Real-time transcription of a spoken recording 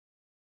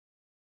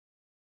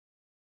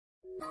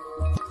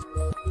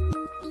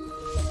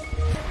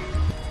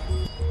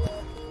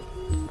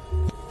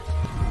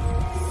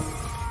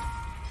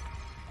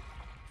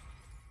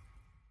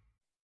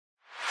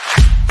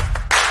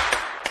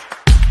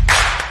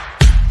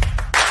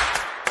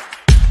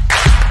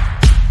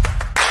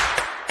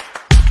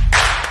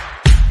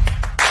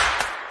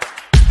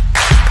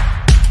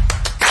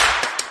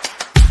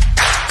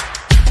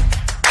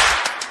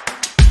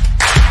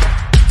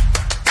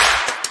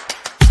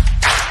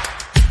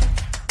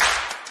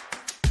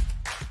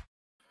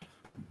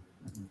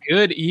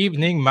Good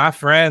evening, my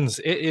friends.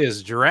 It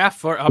is Draft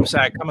for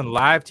Upside coming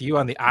live to you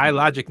on the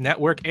iLogic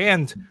Network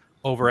and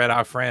over at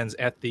our friends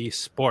at the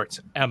Sports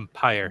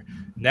Empire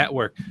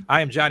Network. I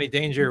am Johnny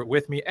Danger.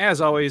 With me,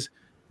 as always,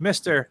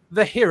 Mr.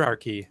 The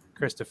Hierarchy,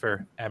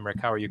 Christopher Emmerich.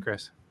 How are you,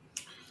 Chris?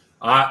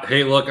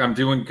 Hey, look, I'm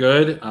doing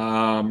good.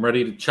 I'm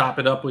ready to chop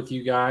it up with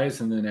you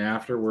guys. And then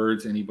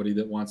afterwards, anybody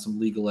that wants some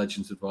League of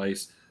Legends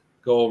advice,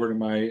 go over to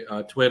my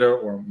Twitter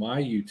or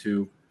my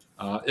YouTube.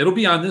 It'll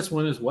be on this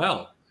one as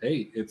well.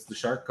 Hey, it's the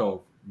Shark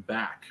Cove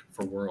back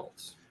for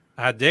Worlds.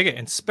 I dig it.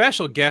 And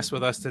special guests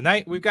with us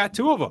tonight. We've got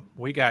two of them.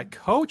 We got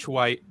Coach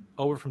White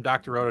over from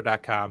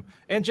drroto.com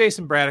and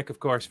Jayson Braddock, of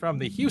course, from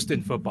the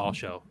Houston Football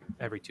Show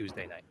every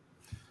Tuesday night.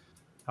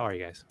 How are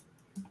you guys?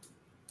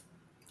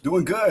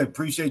 Doing good.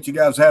 Appreciate you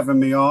guys having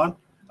me on.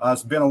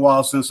 It's been a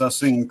while since I've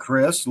seen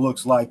Chris.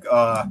 Looks like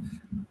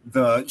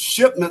the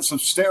shipments of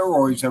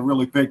steroids have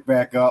really picked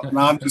back up.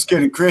 No, I'm just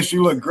kidding. Chris,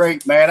 you look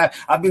great, man.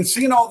 I've been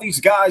seeing all these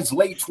guys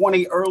late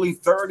 20s, early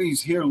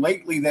 30s here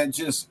lately that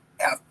just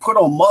have put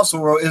on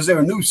muscle. Is there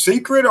a new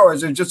secret or is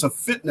there just a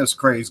fitness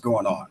craze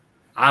going on?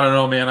 I don't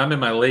know, man. I'm in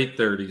my late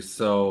 30s.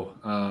 So,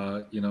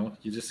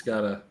 you just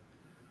gotta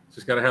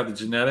have the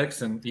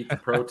genetics and eat the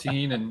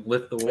protein and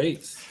lift the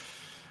weights.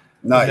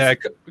 Nice.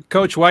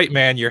 Coach White,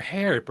 man, your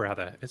hair,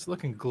 brother, it's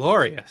looking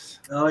glorious.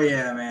 Oh,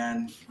 yeah,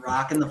 man.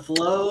 Rocking the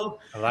flow.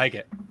 I like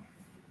it.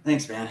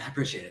 Thanks, man. I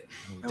appreciate it.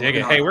 Dig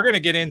it. Hey, we're going to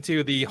get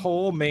into the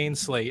whole main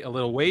slate, a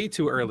little way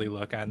too early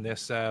look on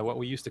this, what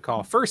we used to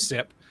call first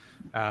sip.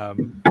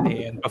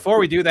 And before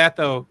we do that,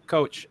 though,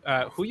 Coach,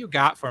 who you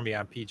got for me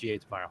on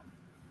PGA tomorrow?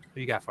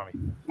 Who you got for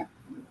me?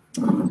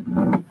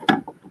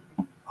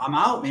 I'm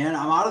out, man.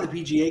 I'm out of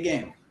the PGA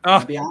game. Oh,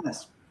 to be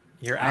honest.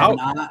 You're out.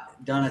 I have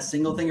not done a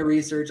single thing of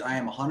research. I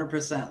am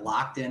 100%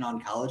 locked in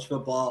on college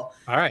football.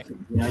 All right.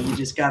 You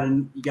just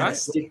gotta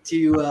stick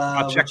to.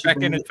 I'll check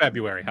back in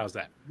February. How's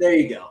that? There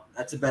you go.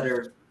 That's a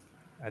better.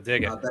 I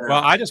dig it.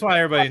 Well, I just want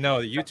everybody to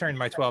know that you turned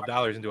my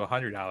 $12 into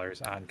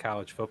 $100 on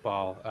college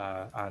football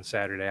on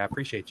Saturday. I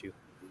appreciate you.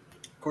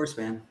 Of course,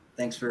 man.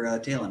 Thanks for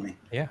tailing me.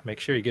 Yeah,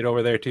 make sure you get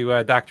over there to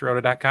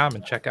drroto.com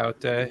and check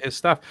out his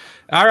stuff.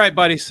 All right,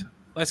 buddies,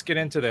 let's get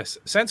into this.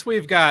 Since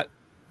we've got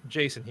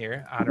Jayson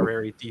here,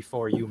 honorary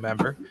D4U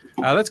member,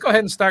 let's go ahead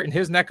and start in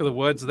his neck of the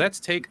woods. Let's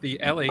take the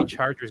LA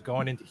Chargers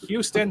going into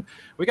Houston.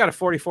 We got a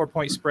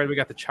 44-point spread. We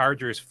got the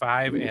Chargers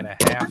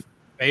 5.5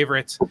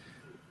 favorites.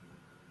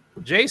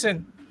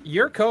 Jayson,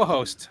 your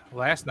co-host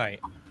last night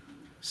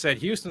said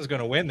Houston's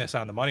going to win this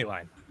on the money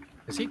line.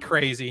 Is he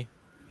crazy?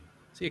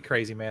 Is he a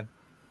crazy man?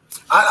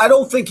 I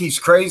don't think he's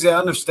crazy. I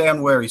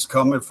understand where he's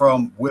coming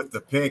from with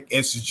the pick.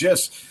 It's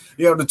just,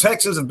 the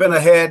Texans have been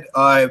ahead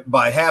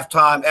by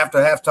halftime, after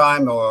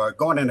halftime, or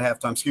going into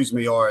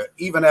halftime, or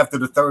even after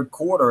the third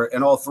quarter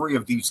in all three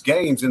of these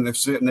games, and they're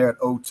sitting there at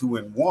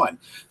 0-2-1.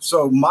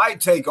 So my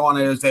take on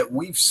it is that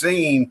we've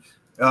seen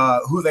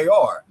who they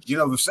are.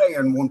 The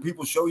saying, when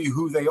people show you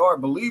who they are,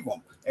 believe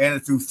them.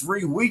 And through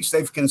 3 weeks,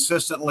 they've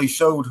consistently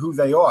showed who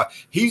they are.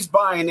 He's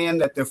buying in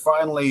that they're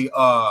finally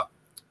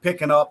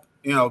picking up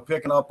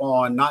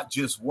on not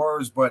just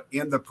words, but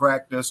in the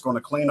practice, going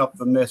to clean up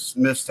the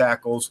missed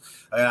tackles.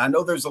 And I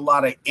know there's a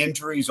lot of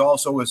injuries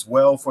also as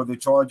well for the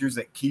Chargers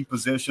at key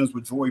positions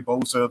with Joey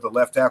Bosa, the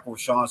left tackle,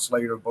 Sean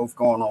Slater, both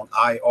going on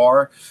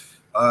IR.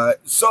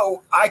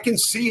 So I can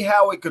see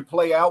how it could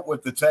play out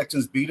with the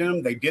Texans beating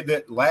them. They did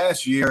that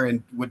last year,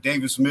 and with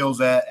Davis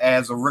Mills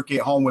as a rookie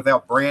at home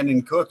without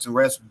Brandon Cooks, and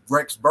Rex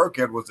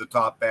Burkhead was the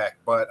top back.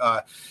 But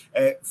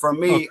for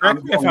me,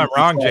 correct me if I'm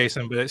wrong,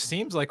 Jayson, but it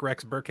seems like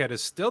Rex Burkhead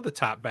is still the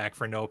top back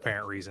for no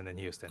apparent reason in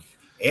Houston.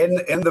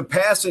 In the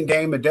passing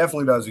game, it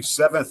definitely does. He's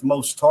seventh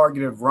most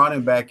targeted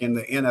running back in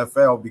the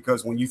NFL,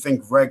 because when you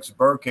think Rex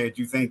Burkhead,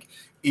 you think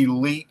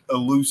elite,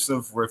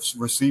 elusive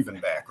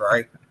receiving back,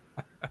 right?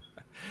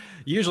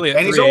 Usually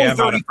at 3 a.m.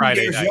 on a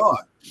Friday night.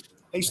 Young.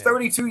 He's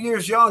 32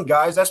 years young,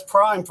 guys. That's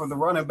prime for the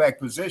running back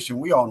position.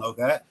 We all know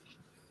that.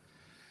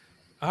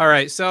 All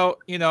right. So,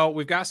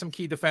 we've got some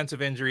key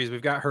defensive injuries.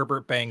 We've got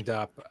Herbert banged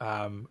up.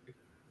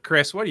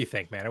 Chris, what do you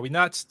think, man? Are we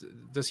nuts?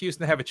 Does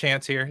Houston have a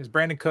chance here? Is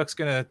Brandon Cooks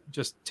going to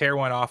just tear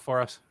one off for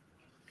us?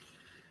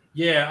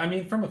 Yeah, I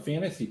mean, from a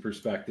fantasy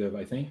perspective,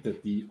 I think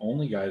that the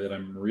only guy that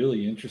I'm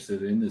really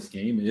interested in this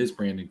game is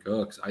Brandon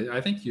Cooks. I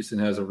think Houston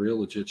has a real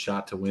legit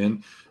shot to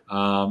win.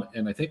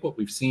 And I think what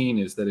we've seen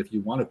is that if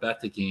you want to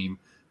bet the game,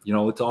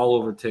 it's all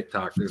over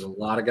TikTok. There's a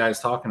lot of guys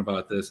talking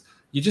about this.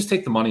 You just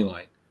take the money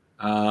line.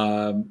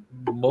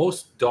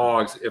 Most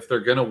dogs, if they're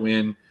going to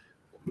win,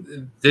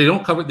 they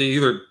don't cover. They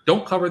either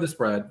don't cover the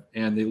spread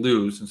and they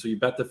lose, and so you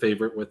bet the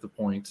favorite with the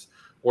points,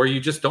 or you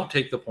just don't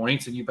take the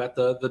points and you bet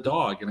the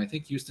dog. And I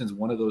think Houston's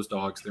one of those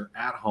dogs. They're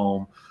at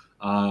home.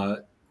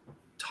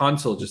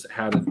 Tunsil just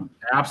had an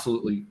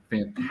absolutely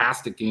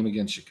fantastic game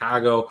against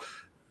Chicago.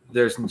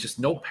 There's just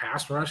no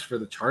pass rush for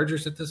the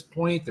Chargers at this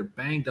point. They're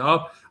banged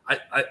up.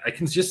 I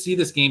can just see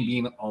this game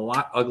being a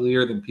lot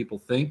uglier than people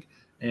think.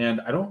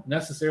 And I don't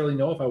necessarily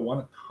know if I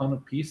want a ton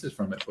of pieces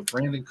from it. But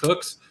Brandon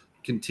Cooks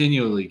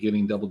continually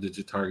getting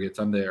double-digit targets.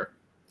 I'm there.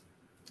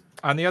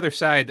 On the other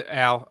side,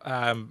 Al,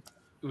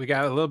 we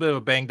got a little bit of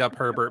a banged-up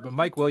Herbert, but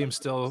Mike Williams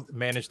still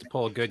managed to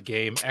pull a good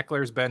game.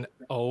 Eckler's been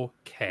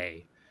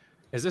okay.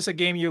 Is this a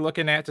game you're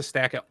looking at to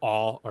stack at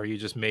all, or are you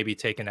just maybe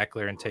taking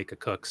Eckler and take a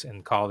Cooks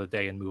and call it a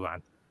day and move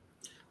on?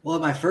 Well,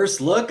 at my first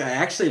look, I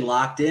actually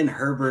locked in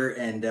Herbert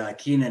and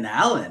Keenan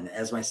Allen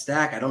as my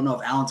stack. I don't know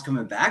if Allen's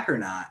coming back or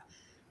not.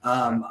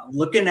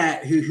 Looking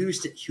at who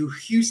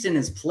Houston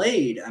has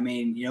played, I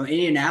mean,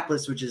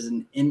 Indianapolis, which is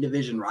an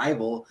in-division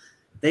rival,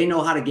 they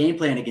know how to game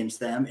plan against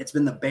them. It's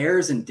been the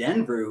Bears and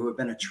Denver who have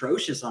been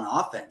atrocious on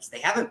offense. They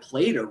haven't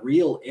played a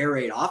real air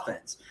raid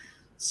offense.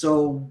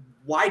 So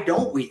why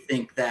don't we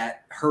think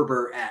that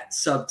Herbert at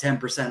sub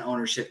 10%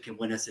 ownership can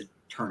win us a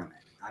tournament?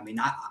 I mean,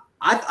 I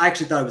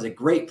actually thought it was a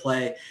great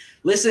play.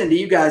 Listening to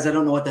you guys, I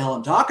don't know what the hell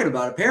I'm talking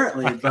about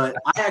apparently, but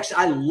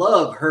I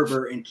love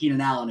Herbert and Keenan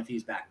Allen if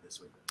he's back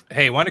this week.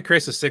 Hey, one of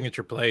Chris's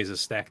signature plays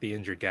is stack the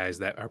injured guys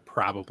that are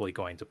probably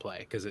going to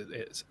play because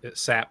it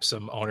saps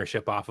some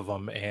ownership off of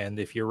them. And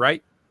if you're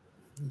right,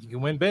 you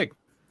can win big.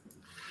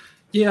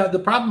 Yeah, the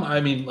problem,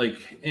 I mean,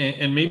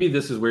 and maybe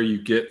this is where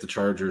you get the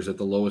Chargers at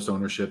the lowest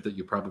ownership that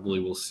you probably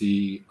will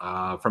see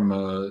from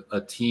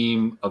a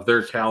team of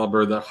their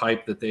caliber, the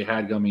hype that they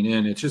had coming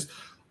in. It's just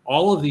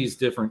all of these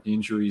different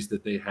injuries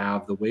that they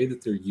have, the way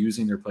that they're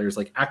using their players,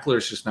 like Eckler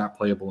is just not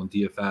playable in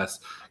DFS.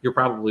 You're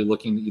probably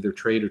looking to either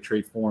trade or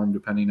trade for him,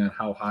 depending on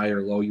how high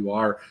or low you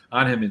are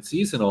on him in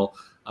seasonal.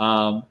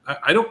 I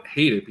don't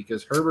hate it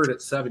because Herbert at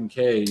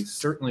 7K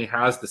certainly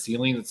has the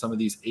ceiling that some of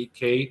these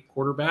 8K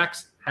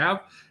quarterbacks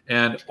have,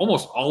 and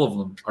almost all of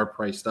them are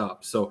priced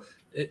up. So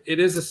it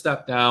is a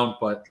step down,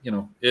 but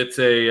it's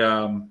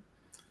a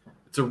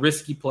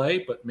risky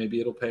play, but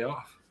maybe it'll pay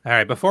off. All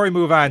right, before we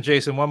move on,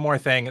 Jayson, one more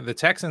thing. The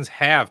Texans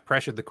have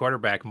pressured the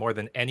quarterback more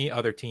than any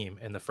other team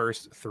in the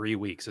first 3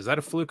 weeks. Is that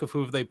a fluke of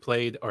who they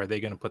played, or are they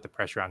going to put the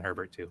pressure on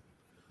Herbert too?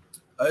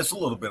 It's a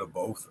little bit of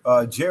both.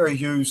 Jerry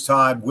Hughes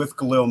tied with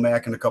Khalil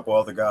Mack and a couple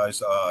other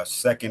guys,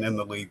 second in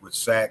the league with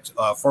sacks.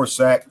 First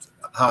sack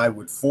high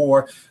with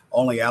 4.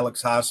 Only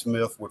Alex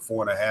Highsmith with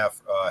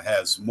 4.5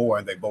 has more,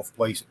 and they both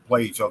play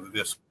each other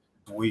this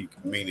week,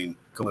 meaning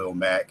Khalil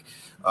Mack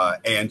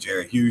and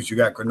Jerry Hughes. You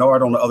got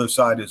Grenard on the other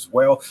side as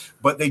well,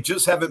 but they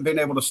just haven't been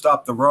able to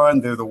stop the run.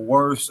 They're the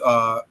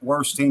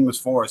worst team as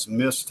far as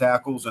missed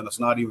tackles, and it's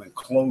not even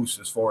close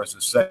as far as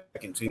the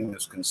second team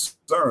is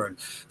concerned.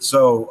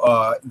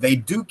 So they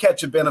do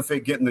catch a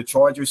benefit getting the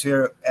Chargers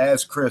here.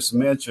 As Chris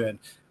mentioned,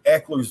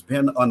 Eckler's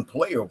been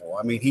unplayable.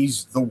 I mean,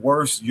 he's the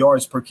worst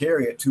yards per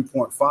carry at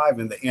 2.5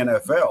 in the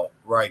NFL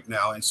right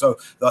now. And so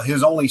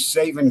his only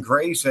saving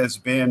grace has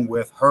been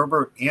with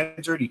Herbert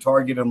injured. He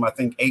targeted him, I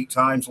think, 8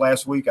 times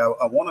last week. I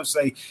want to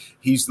say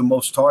he's the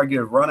most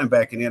targeted running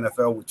back in the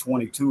NFL with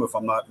 22, if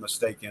I'm not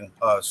mistaken,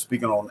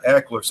 speaking on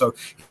Eckler. So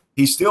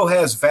he still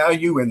has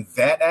value in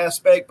that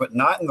aspect, but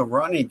not in the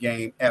running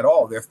game at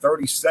all. They're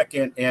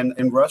 32nd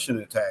in rushing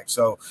attack.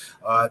 So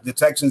the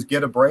Texans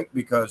get a break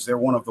because they're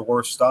one of the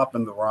worst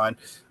stopping the run.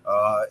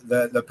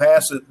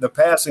 The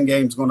passing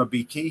game is going to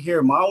be key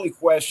here. My only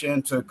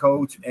question to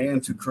Coach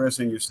and to Chris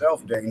and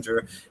yourself,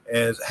 Danger,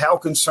 is how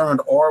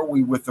concerned are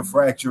we with the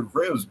fractured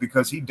ribs?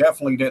 Because he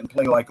definitely didn't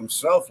play like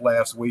himself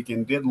last week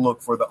and did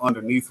look for the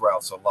underneath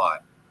routes a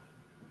lot.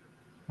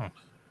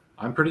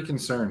 I'm pretty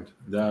concerned.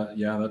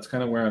 That's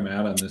kind of where I'm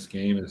at on this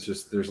game. It's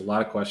just there's a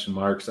lot of question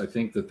marks. I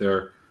think that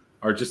there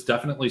are just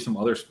definitely some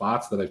other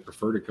spots that I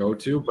prefer to go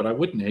to, but I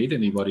wouldn't hate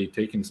anybody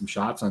taking some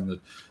shots on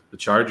the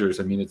Chargers.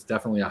 I mean, it's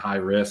definitely a high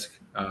risk,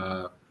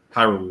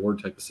 high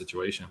reward type of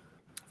situation.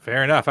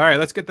 Fair enough. All right,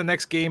 let's get the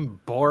next game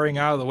boring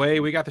out of the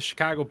way. We got the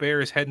Chicago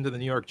Bears heading to the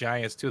New York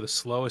Giants, 2 of the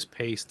slowest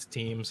paced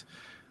teams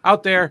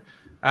out there.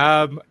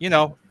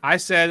 I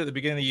said at the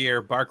beginning of the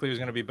year, Barkley was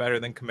going to be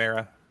better than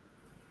Kamara.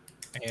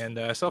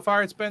 And so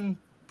far, it's been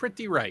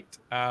pretty right.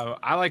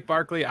 I like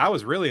Barkley. I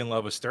was really in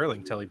love with Sterling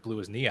until he blew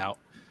his knee out.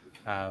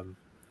 I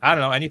don't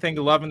know. Anything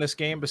to love in this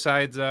game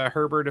besides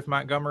Herbert if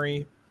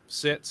Montgomery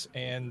sits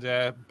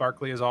and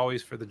Barkley is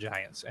always for the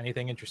Giants.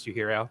 Anything interest you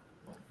here, Al?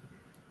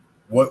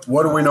 What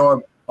do we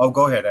know? Oh,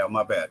 go ahead, Al.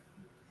 My bad.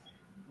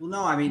 Well,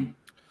 no, I mean,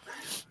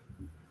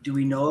 do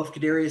we know if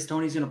Kadarius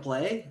Toney's going to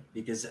play?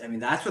 Because, I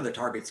mean, that's where the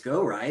targets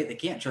go, right? They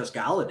can't trust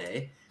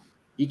Galladay.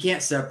 He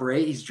can't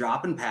separate. He's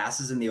dropping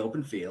passes in the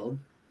open field.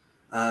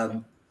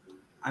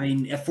 I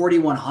mean, at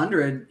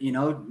 4,100,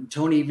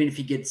 Toney, even if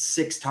he gets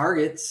 6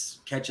 targets,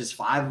 catches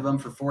 5 of them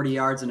for 40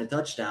 yards and a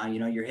touchdown,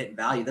 you're hitting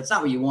value. That's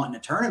not what you want in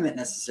a tournament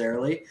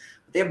necessarily.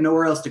 But they have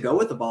nowhere else to go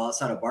with the ball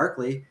outside of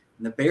Barkley.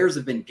 And the Bears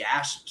have been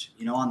gashed,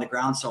 on the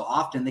ground so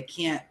often they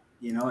can't,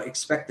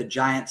 expect the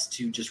Giants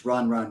to just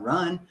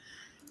run.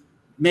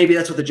 Maybe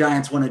that's what the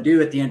Giants want to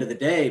do at the end of the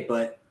day,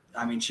 but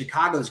I mean,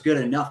 Chicago's good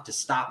enough to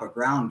stop a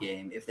ground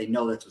game if they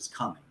know that's what's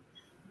coming.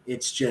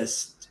 It's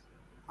just,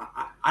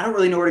 I don't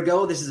really know where to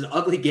go. This is an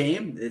ugly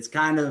game. It's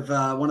kind of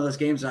one of those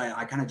games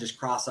I kind of just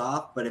cross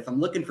off. But if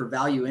I'm looking for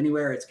value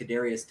anywhere, it's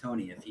Kadarius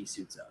Toney if he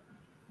suits up.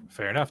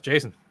 Fair enough,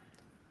 Jayson.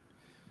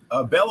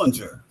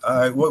 Bellinger.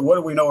 What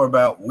do we know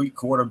about weak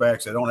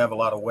quarterbacks that don't have a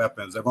lot of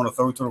weapons? They're going to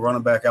throw to the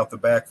running back out the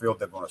backfield.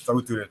 They're going to throw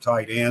through the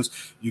tight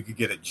ends. You could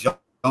get a jump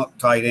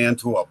tight end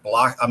to a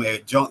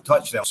jump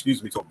touchdown,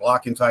 to a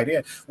blocking tight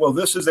end. Well,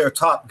 this is their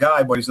top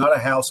guy, but he's not a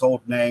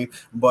household name.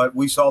 But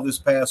we saw this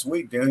past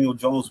week, Daniel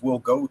Jones will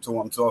go to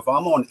him. So if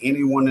I'm on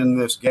anyone in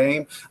this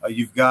game,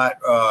 you've got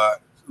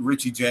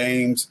Richie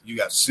James, you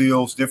got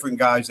Seals, different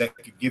guys that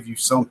could give you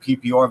some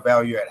PPR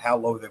value at how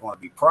low they're going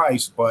to be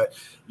priced. But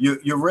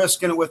you're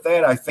risking it with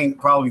that. I think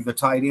probably the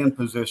tight end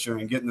position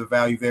and getting the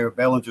value there.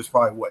 Bellinger's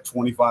probably,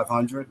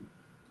 2,500?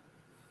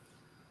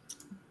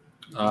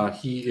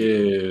 He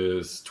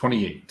is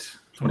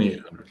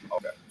 2,800.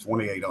 Okay,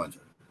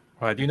 2,800.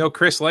 Well, do you know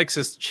Chris likes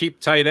his cheap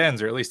tight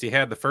ends, or at least he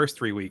had the first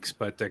 3 weeks,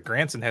 but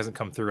Granson hasn't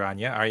come through on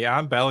you. Are you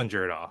on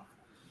Bellinger at all?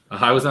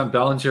 I was on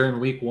Bellinger in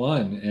week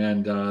 1,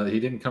 and he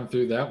didn't come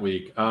through that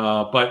week.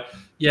 But,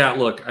 yeah,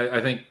 look, I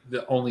think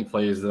the only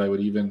plays that I would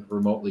even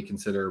remotely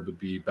consider would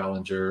be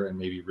Bellinger and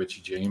maybe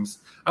Richie James.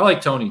 I like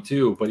Toney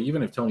too, but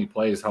even if Toney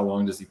plays, how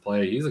long does he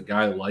play? He's a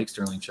guy like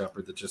Sterling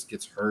Shepard that just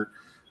gets hurt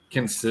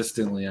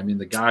consistently. I mean,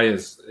 the guy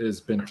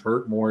has been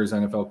hurt more his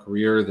NFL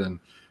career than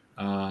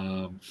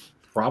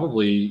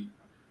probably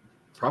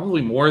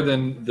more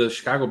than the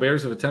Chicago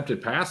Bears have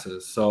attempted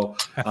passes. So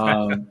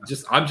I'm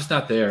just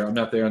not there. I'm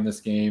not there in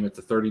this game. It's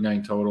a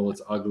 39 total.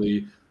 It's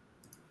ugly.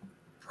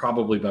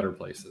 Probably better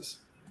places.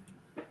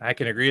 I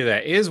can agree with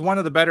that. Is one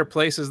of the better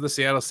places the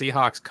Seattle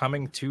Seahawks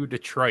coming to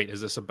Detroit? Is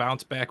this a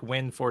bounce back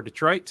win for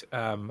Detroit?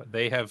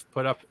 They have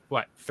put up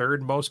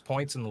third most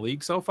points in the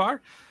league so far.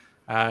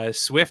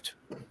 Swift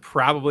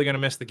probably going to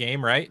miss the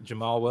game, right?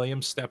 Jamal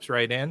Williams steps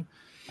right in.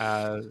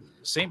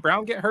 St.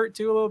 Brown get hurt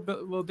too, a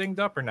little dinged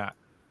up or not?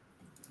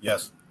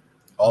 Yes,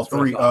 all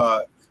three.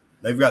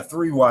 They've got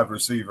 3 wide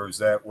receivers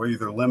that were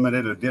either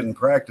limited or didn't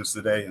practice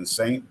today, and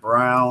St.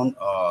 Brown,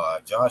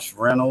 Josh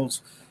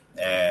Reynolds,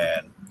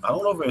 and I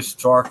don't know if it's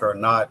Chark or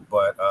not,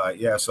 but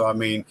yeah. So I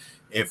mean,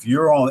 if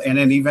you're on, and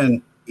then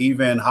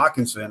even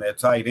Hawkinson at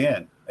tight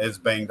end is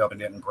banged up and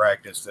didn't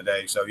practice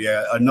today. So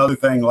yeah, another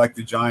thing like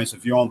the Giants,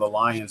 if you're on the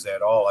Lions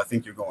at all, I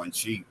think you're going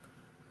cheap.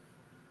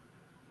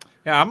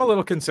 Yeah, I'm a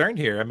little concerned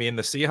here. I mean,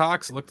 the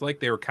Seahawks looked like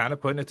they were kind of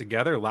putting it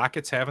together.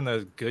 Lockett's having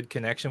a good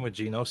connection with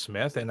Geno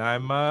Smith, and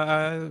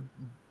I'm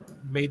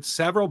made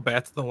several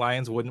bets the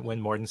Lions wouldn't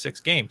win more than 6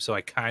 games. So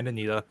I kind of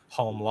need a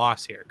home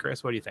loss here.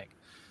 Chris, what do you think?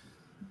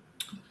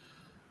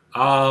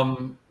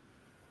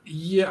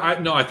 Yeah,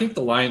 I think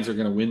the Lions are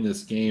going to win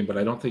this game, but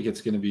I don't think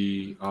it's going to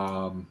be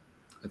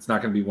it's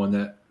not going to be one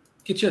that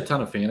gets you a ton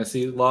of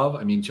fantasy love.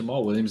 I mean,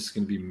 Jamal Williams is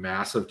going to be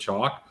massive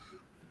chalk,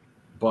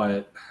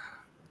 but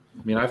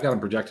I mean, I've got him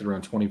projected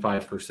around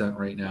 25%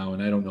 right now,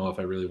 and I don't know if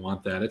I really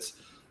want that.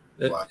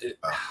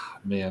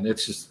 Man,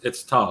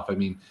 it's tough. I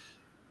mean,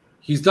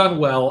 he's done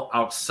well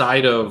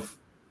outside of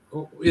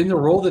in the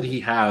role that he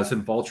has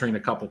in vulturing a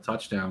couple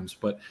touchdowns,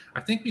 but I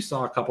think we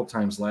saw a couple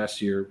times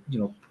last year,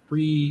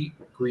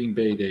 pre-Green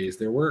Bay days,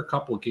 there were a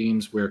couple of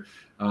games where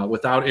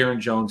without Aaron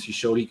Jones, he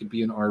showed he could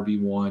be an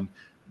RB1.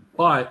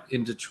 But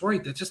in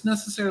Detroit, that just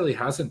necessarily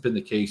hasn't been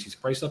the case. He's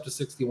priced up to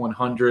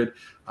 6,100.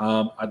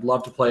 I'd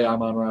love to play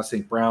Amon-Ra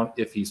St. Brown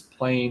if he's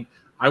playing.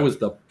 I was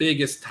the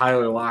biggest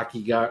Tyler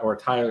Lockett guy in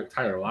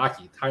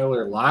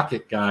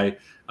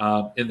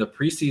the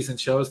preseason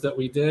shows that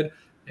we did.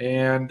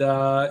 And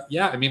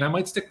I mean, I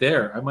might stick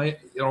there. I might,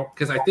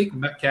 because I think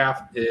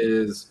Metcalf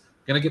is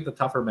going to get the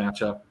tougher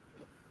matchup.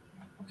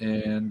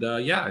 And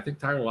I think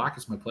Tyler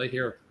Lockett's my play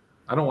here.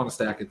 I don't want to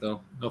stack it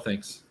though. No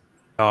thanks.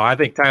 Oh, I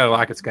think Tyler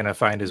Lockett's going to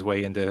find his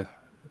way into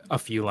a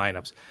few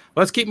lineups.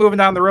 Let's keep moving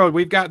down the road.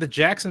 We've got the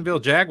Jacksonville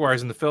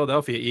Jaguars and the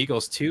Philadelphia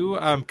Eagles, 2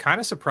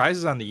 kind of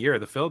surprises on the year.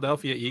 The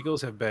Philadelphia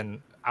Eagles have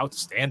been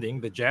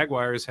outstanding. The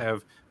Jaguars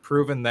have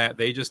proven that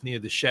they just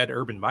needed to shed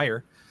Urban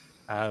Meyer.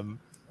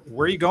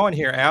 Where are you going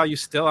here, Al? You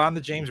still on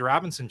the James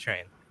Robinson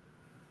train?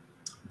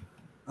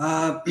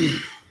 I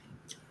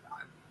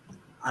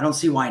don't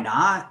see why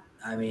not.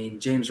 I mean,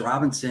 James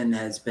Robinson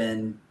has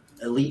been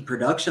elite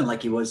production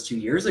like he was 2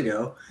 years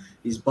ago.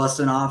 He's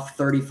busting off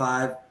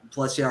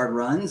 35-plus yard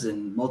runs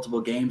in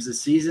multiple games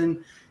this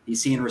season. He's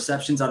seeing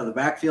receptions out of the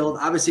backfield.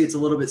 Obviously, it's a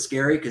little bit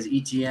scary because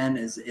ETN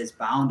is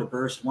bound to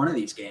burst one of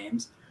these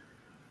games.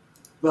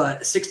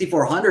 But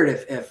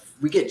 6,400, if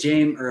we get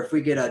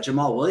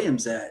Jamal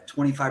Williams at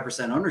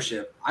 25%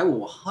 ownership, I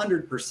will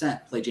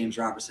 100% play James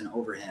Robinson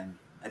over him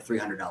at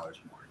 $300 more.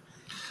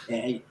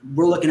 And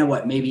we're looking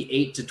at maybe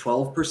 8 to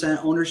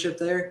 12% ownership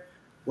there.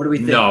 What do we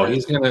think? No,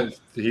 he's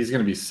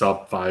gonna be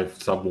sub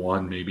 5, sub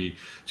 1, maybe.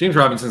 James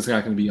Robinson's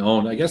not going to be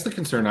owned. I guess the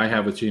concern I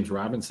have with James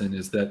Robinson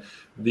is that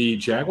the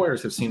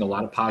Jaguars have seen a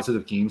lot of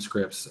positive game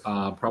scripts,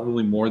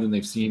 probably more than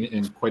they've seen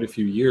in quite a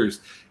few years.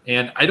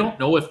 And I don't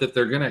know if that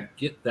they're going to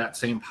get that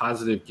same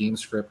positive game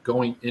script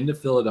going into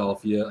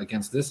Philadelphia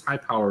against this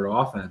high-powered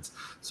offense.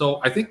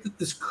 So I think that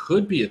this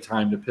could be a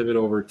time to pivot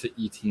over to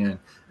ETN.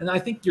 And I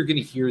think you're going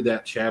to hear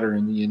that chatter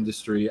in the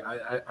industry.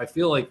 I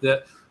feel like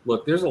that.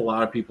 Look, there's a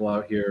lot of people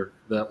out here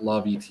that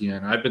love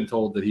ETN. I've been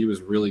told that he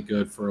was really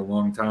good for a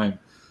long time.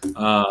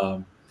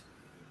 I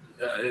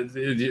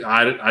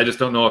just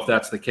don't know if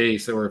that's the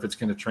case or if it's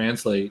going to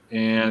translate.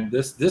 And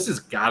this has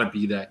got to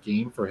be that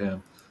game for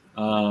him.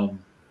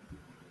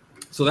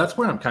 So that's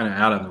where I'm kind of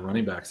out on the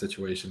running back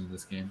situation in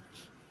this game.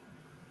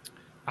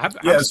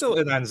 I'm still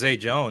in on Zay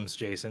Jones,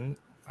 Jason.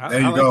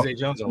 There you I go. like Zay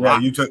Jones a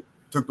lot. You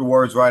took the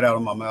words right out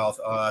of my mouth.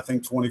 I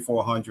think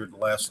 2,400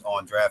 less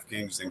on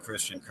DraftKings than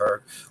Christian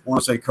Kirk. I want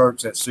to say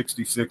Kirk's at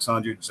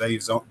 6,600. Zay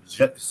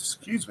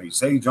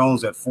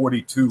Jones at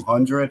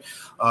 4,200.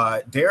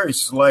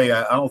 Darius Slay,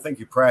 I don't think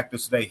he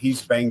practiced today.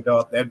 He's banged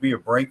up. That'd be a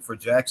break for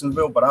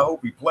Jacksonville, but I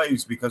hope he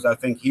plays because I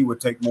think he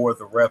would take more of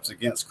the reps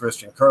against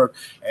Christian Kirk,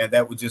 and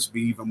that would just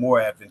be even more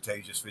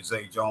advantageous for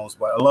Zay Jones.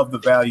 But I love the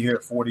value here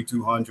at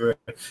 4,200.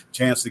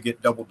 Chance to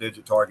get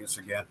double-digit targets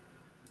again.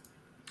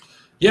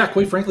 Yeah,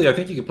 quite frankly, I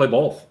think you could play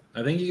both.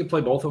 I think you can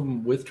play both of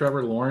them with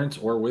Trevor Lawrence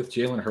or with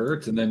Jalen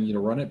Hurts, and then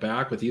run it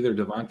back with either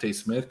Devontae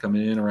Smith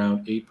coming in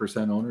around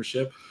 8%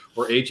 ownership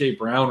or AJ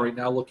Brown right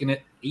now looking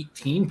at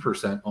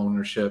 18%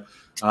 ownership.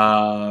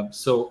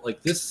 So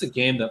this is a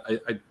game that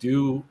I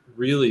do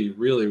really,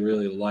 really,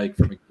 really like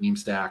from a game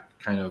stack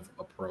kind of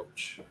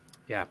approach.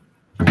 Yeah,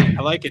 I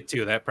like it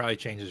too. That probably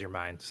changes your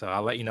mind. So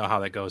I'll let you know how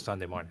that goes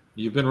Sunday morning.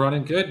 You've been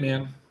running good,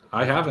 man.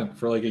 I haven't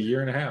for like a year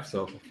and a half.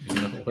 So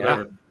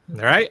whatever. Yeah.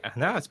 All right.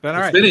 No, it's been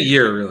all right. It's been a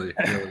year, really.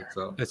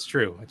 So It's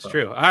true. It's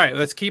true. All right.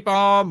 Let's keep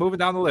on moving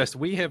down the list.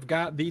 We have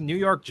got the New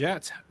York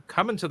Jets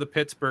coming to the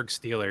Pittsburgh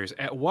Steelers.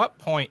 At what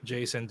point,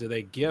 Jason, do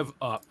they give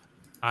up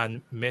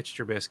on Mitch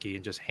Trubisky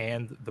and just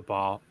hand the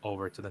ball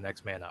over to the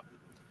next man up?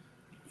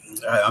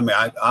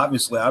 I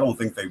obviously don't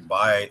think they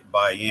buy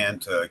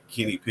into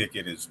Kenny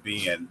Pickett as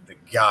being the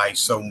guy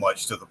so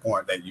much to the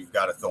point that you've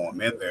got to throw him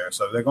in there.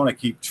 So they're going to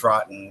keep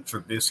trotting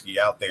Trubisky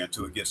out there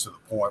until it gets to the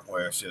point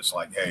where it's just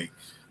like, hey,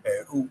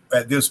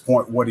 at this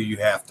point, what do you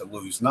have to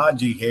lose?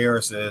 Najee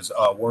Harris is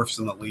worse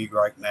in the league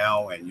right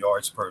now in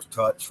yards per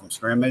touch from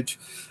scrimmage.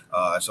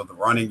 So the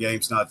running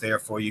game's not there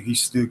for you. He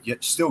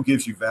still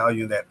gives you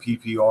value in that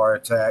PPR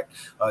attack.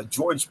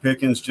 George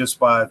Pickens, just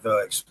by the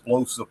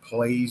explosive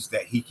plays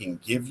that he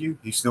can give you,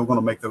 he's still going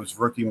to make those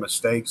rookie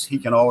mistakes. He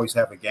can always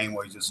have a game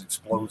where he just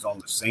explodes on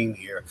the scene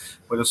here.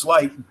 But it's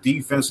like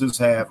defenses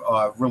have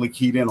really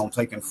keyed in on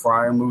taking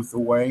Freiermuth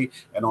away.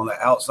 And on the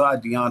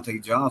outside,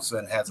 Deontay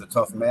Johnson has a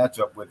tough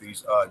matchup with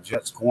these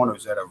Jets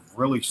corners that have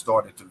really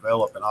started to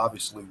develop, and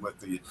obviously with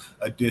the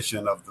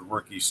addition of the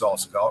rookie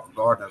Sauce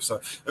Gardner.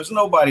 So there's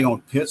nobody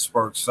on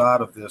Pittsburgh's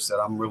side of this that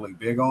I'm really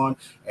big on,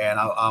 and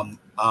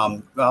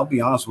I'll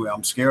be honest with you,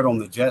 I'm scared on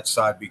the Jets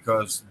side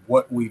because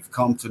what we've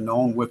come to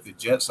know with the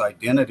Jets'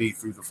 identity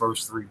through the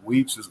first 3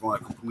 weeks is going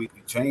to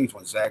completely change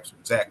when Zach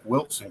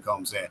Wilson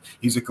comes in.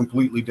 He's a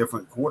completely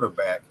different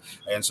quarterback,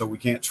 and so we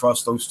can't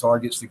trust those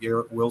targets to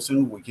Garrett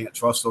Wilson. We can't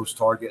trust those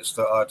targets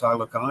to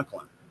Tyler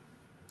Conklin.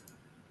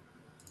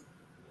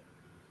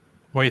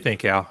 What do you think,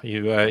 Cal?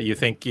 You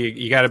think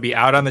you got to be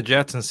out on the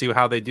Jets and see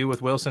how they do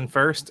with Wilson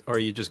first, or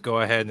you just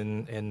go ahead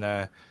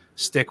and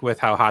stick with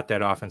how hot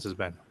that offense has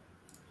been?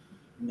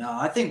 No,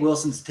 I think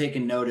Wilson's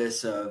taken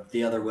notice of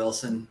the other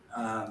Wilson.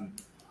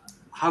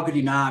 How could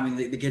you not? I mean,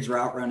 the kid's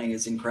route running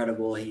is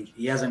incredible.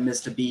 He hasn't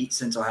missed a beat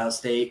since Ohio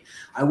State.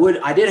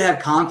 I did have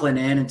Conklin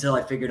in until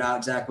I figured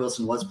out Zach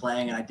Wilson was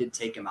playing, and I did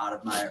take him out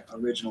of my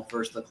original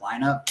first look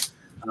lineup.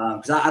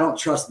 Because I don't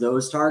trust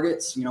those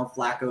targets.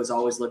 Flacco is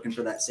always looking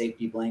for that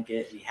safety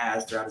blanket. He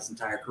has throughout his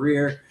entire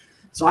career.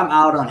 So I'm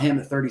out on him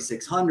at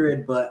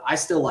 3,600, but I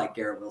still like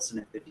Garrett Wilson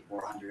at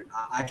 5,400.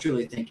 I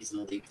truly think he's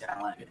an elite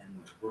talent,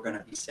 and we're going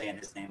to be saying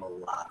his name a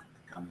lot in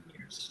the coming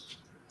years.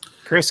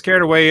 Chris, care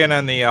to weigh in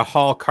on the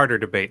Hall-Carter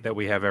debate that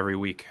we have every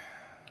week?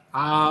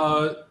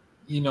 I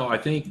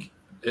think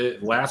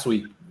last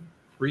week,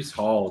 Breece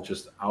Hall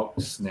just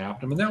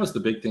out-snapped him. And that was the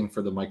big thing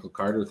for the Michael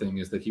Carter thing,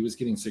 is that he was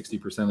getting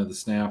 60% of the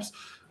snaps.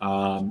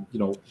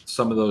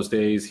 Some of those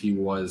days he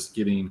was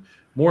getting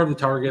more of the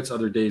targets,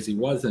 other days he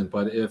wasn't.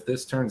 But if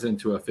this turns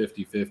into a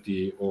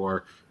 50-50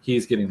 or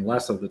he's getting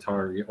less of the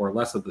target or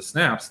less of the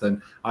snaps,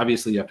 then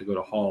obviously you have to go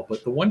to Hall.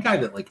 But the one guy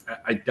that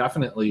I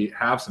definitely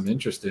have some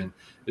interest in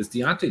is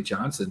Deontay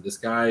Johnson. This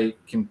guy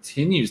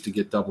continues to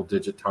get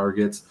double-digit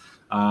targets.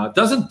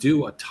 Doesn't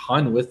do a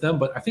ton with them,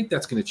 but I think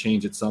that's going to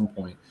change at some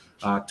point.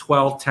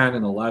 12, 10,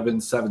 and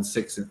 11, 7,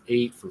 6, and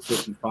 8 for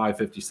 55,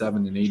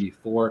 57, and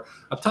 84.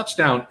 A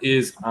touchdown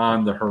is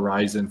on the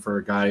horizon for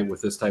a guy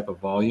with this type of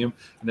volume.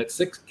 And at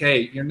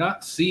 6K, you're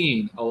not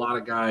seeing a lot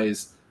of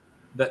guys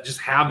that just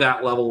have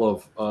that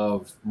level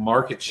of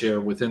market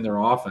share within their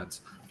offense.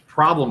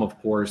 problem,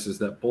 of course, is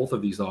that both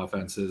of these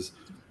offenses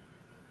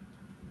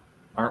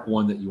aren't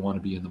one that you want to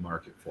be in the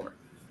market for.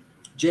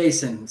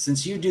 Jayson,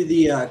 since you do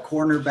the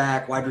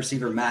cornerback wide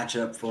receiver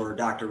matchup for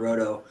Dr.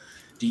 Roto,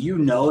 do you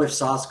know if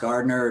Sauce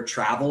Gardner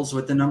travels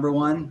with the number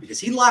one? Because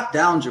he locked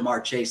down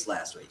Jamar Chase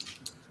last week.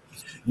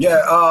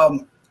 Yeah,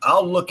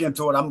 I'll look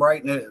into it. I'm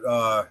writing it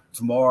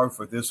tomorrow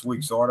for this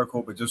week's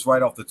article, but just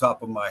right off the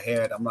top of my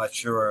head, I'm not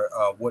sure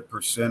what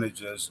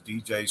percentages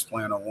DJ's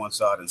playing on one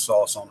side and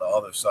Sauce on the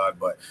other side,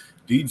 but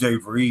DJ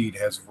Reed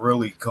has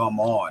really come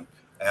on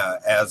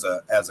as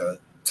a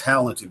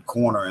talented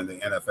corner in the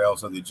NFL.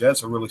 So the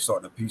Jets are really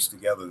starting to piece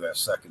together their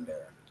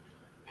secondary.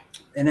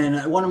 And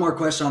then one more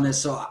question on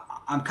this. So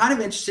I'm kind of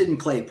interested in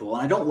Claypool,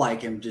 and I don't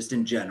like him just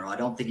in general. I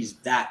don't think he's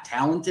that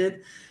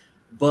talented,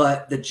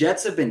 but the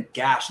Jets have been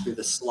gashed through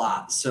the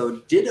slot.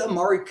 So did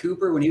Amari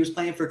Cooper, when he was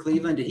playing for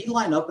Cleveland, did he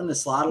line up in the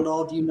slot at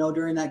all? Do you know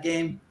during that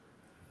game?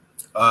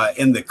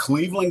 In the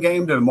Cleveland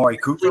game, did Amari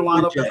Cooper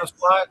line up in the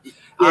slot?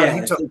 Yeah,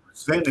 he took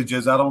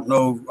percentages. I don't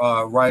know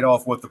right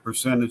off what the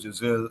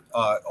percentages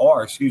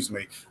are. Excuse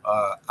me.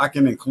 I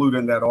can include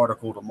in that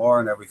article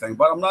tomorrow and everything,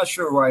 but I'm not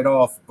sure right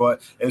off.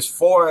 But as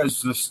far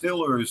as the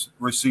Steelers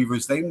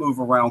receivers, they move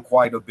around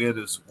quite a bit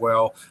as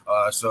well.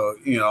 So,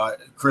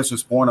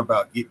 Chris's point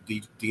about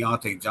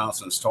Deontay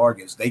Johnson's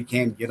targets, they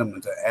can get them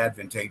into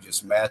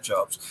advantageous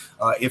matchups.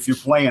 If you're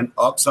playing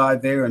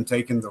upside there and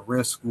taking the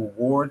risk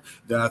reward,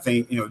 then I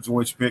think,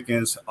 George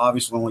Pickens,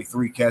 obviously only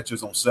 3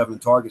 catches on 7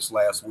 targets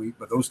last week,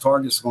 but those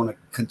targets are going to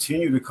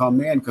continue to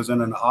come in because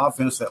in an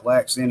offense that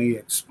lacks any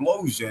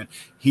explosion,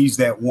 he's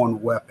that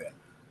one weapon.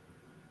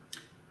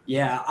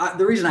 Yeah,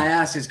 the reason I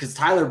asked is because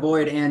Tyler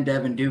Boyd and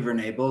Devin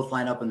Duvernay both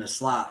line up in the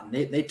slot, and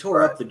they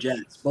tore up the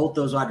Jets, both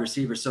those wide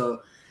receivers.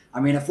 So,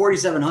 at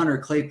 4,700,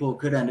 Claypool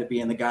could end up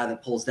being the guy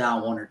that pulls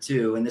down 1 or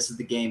 2, and this is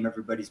the game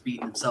everybody's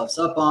beating themselves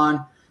up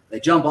on.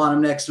 They jump on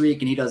him next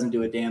week, and he doesn't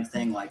do a damn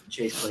thing like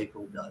Chase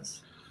Claypool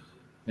does.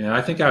 Yeah,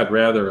 I think I'd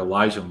rather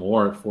Elijah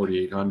Moore at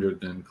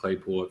 4,800 than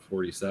Claypool at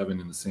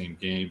 47 in the same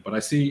game. But I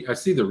see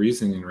the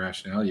reasoning and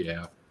rationale you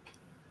have.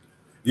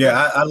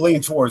 Yeah, I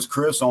lean towards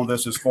Chris on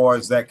this as far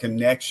as that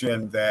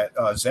connection that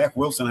Zach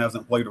Wilson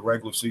hasn't played a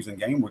regular season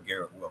game with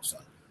Garrett Wilson.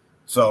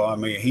 So,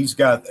 he's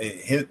got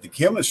the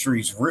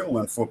chemistry's real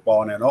in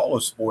football and in all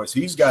of sports.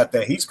 He's got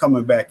that. He's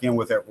coming back in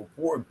with that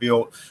rapport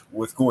built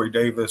with Corey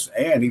Davis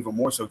and even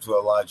more so to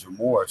Elijah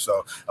Moore.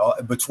 So,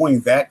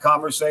 between that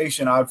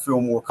conversation, I'd feel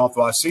more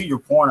comfortable. I see your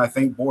point. I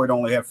think Boyd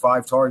only had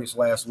 5 targets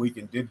last week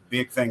and did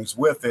big things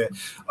with it.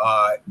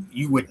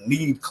 You would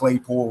need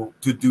Claypool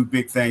to do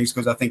big things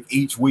because I think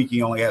each week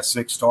he only has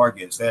 6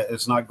 targets. That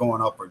it's not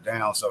going up or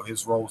down. So,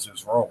 his role's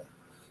his role.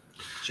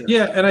 Sure.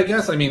 Yeah, and I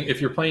guess,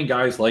 if you're playing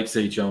guys like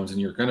Zay Jones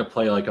and you're going to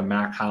play like a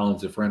Mac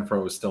Hollins if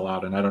Renfro is still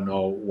out, and I don't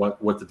know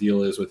what the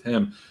deal is with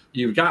him,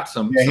 you've got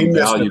some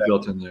value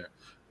built in there.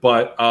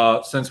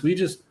 But since we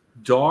just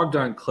dogged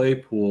on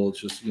Claypool,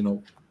 just,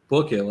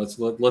 book it.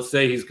 Let's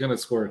say he's going to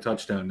score a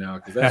touchdown now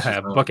because that's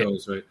just how it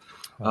goes,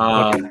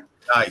 right?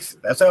 Nice.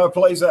 That's how it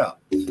plays out.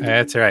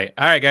 That's right.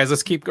 All right, guys,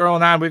 let's keep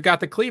going on. We've got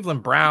the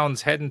Cleveland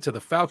Browns heading to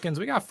the Falcons.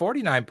 We got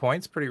 49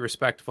 points, pretty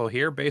respectable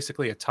here.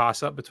 Basically a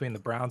toss-up between the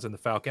Browns and the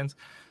Falcons.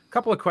 A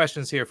couple of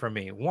questions here for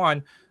me.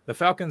 One, the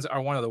Falcons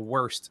are one of the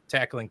worst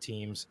tackling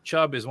teams.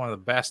 Chubb is one of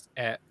the best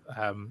at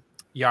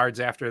yards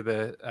after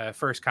the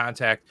first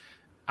contact.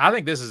 I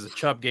think this is a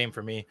Chubb game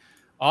for me.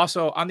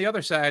 Also, on the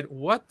other side,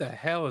 what the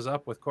hell is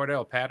up with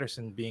Cordell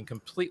Patterson being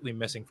completely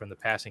missing from the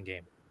passing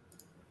game?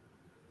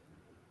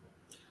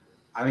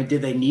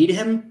 Did they need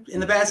him in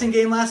the passing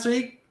game last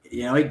week?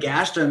 He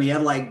gashed him. He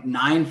had like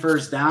 9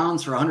 first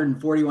downs for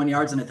 141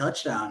 yards and a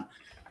touchdown.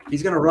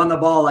 He's going to run the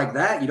ball like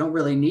that. You don't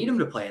really need him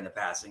to play in the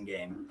passing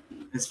game.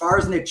 As far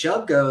as Nick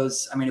Chubb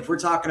goes, if we're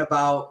talking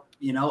about,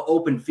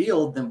 open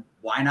field, then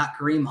why not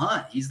Kareem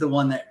Hunt? He's the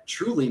one that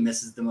truly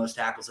misses the most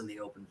tackles in the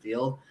open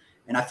field.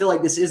 And I feel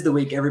like this is the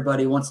week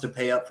everybody wants to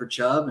pay up for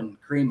Chubb, and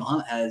Kareem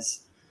Hunt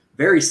has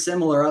very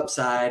similar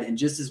upside and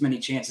just as many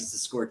chances to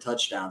score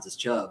touchdowns as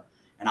Chubb.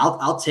 And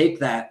I'll take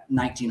that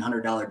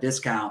 $1,900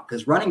 discount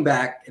because running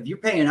back, if you're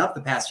paying up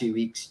the past few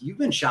weeks, you've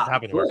been shot.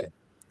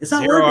 It's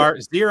not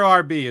working. Zero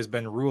RB has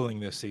been ruling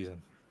this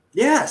season.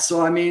 Yeah.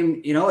 So,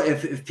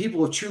 if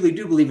people truly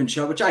do believe in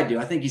Chubb, which I do,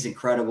 I think he's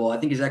incredible. I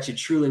think he's actually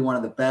truly one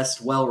of the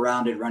best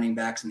well-rounded running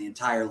backs in the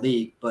entire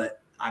league.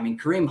 But,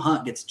 Kareem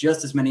Hunt gets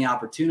just as many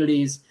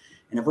opportunities.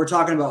 And if we're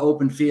talking about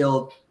open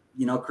field,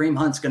 Kareem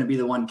Hunt's going to be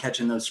the one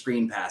catching those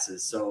screen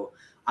passes. So,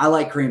 I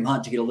like Kareem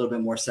Hunt to get a little bit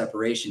more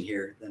separation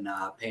here than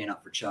paying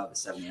up for Chubb at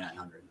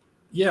 7,900.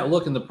 Yeah,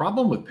 look, and the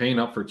problem with paying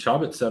up for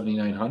Chubb at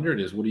 7,900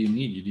 is what do you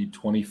need? You need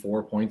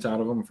 24 points out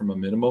of him from a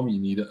minimum. You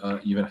need an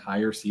even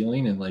higher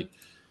ceiling, and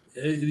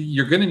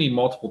you're going to need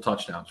multiple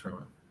touchdowns from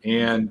him.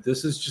 And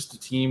this is just a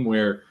team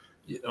where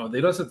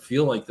they doesn't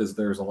feel like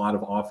there's a lot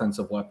of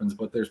offensive weapons,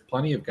 but there's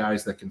plenty of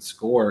guys that can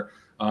score.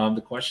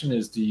 The question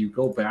is, do you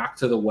go back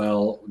to the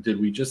well? Did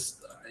we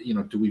just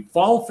do we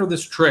fall for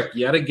this trick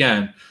yet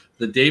again?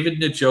 The David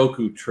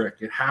Njoku trick.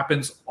 It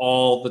happens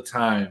all the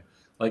time.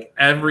 Like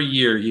every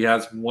year he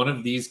has one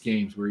of these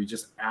games where he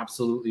just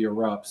absolutely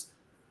erupts.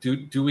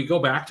 do we go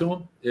back to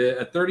him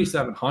at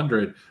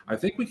 3,700? I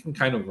think we can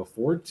kind of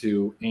afford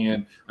to.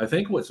 And I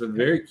think what's a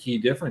very key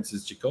difference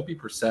is Jacoby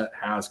Brissett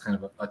has kind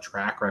of a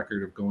track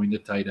record of going to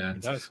tight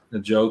ends.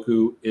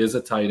 Njoku is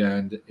a tight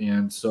end.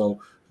 And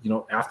so,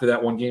 after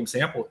that one game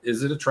sample,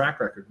 is it a track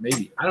record?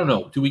 Maybe. I don't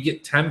know. Do we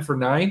get 10 for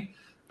 9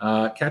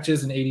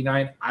 catches and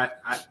 89?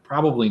 I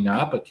probably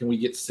not, but can we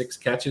get 6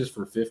 catches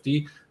for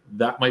 50?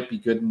 That might be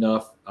good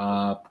enough.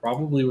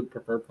 Probably would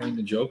prefer playing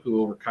Njoku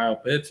over Kyle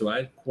Pitts, who I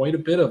had quite a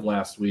bit of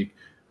last week.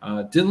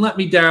 Didn't let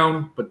me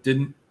down, but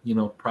didn't,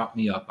 prop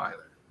me up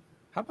either.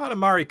 How about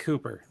Amari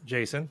Cooper,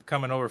 Jason,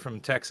 coming over from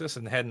Texas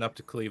and heading up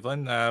to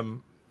Cleveland?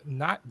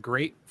 Not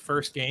great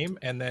first game,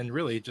 and then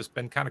really just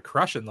been kind of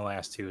crushing the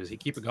last 2. Does he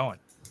keep it going?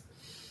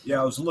 Yeah,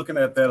 I was looking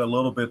at that a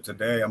little bit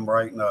today. I'm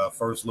writing a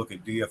first look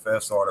at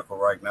DFS article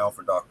right now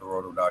for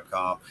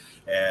drroto.com.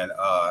 And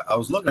I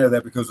was looking at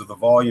that because of the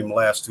volume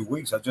last 2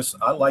 weeks.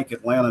 I like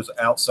Atlanta's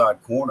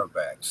outside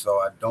cornerback. So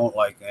I don't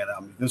like, and I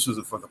mean, this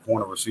isn't for the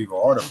corner receiver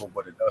article,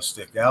 but it does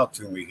stick out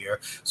to me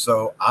here.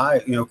 So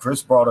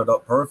Chris brought it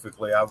up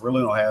perfectly. I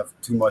really don't have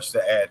too much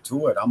to add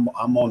to it. I'm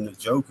on the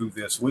Njoku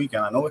this week,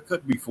 and I know it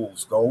could be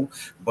fool's gold,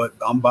 but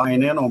I'm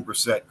buying in on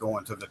Brissett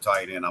going to the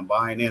tight end. I'm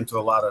buying into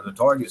a lot of the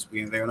targets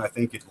being there, and I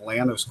think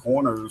Atlanta's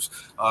corners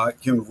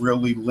can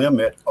really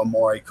limit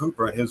Amari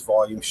Cooper, and his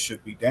volume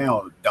should be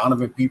down.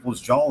 Donovan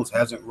Peoples-Jones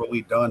hasn't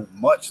really done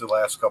much the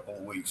last couple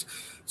of weeks.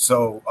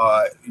 So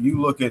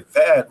you look at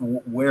that,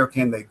 where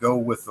can they go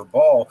with the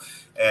ball?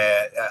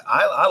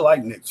 I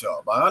like Nick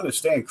Chubb. I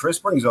understand Chris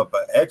brings up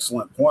an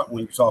excellent point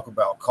when you talk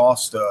about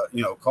cost to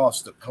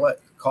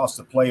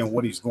play and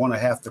what he's going to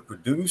have to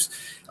produce.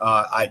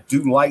 I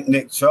do like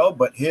Nick Chubb,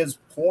 but his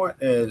point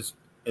is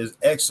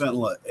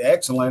excellent,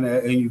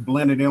 and you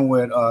blend it in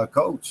with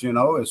Coach.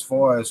 As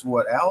far as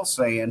what Al's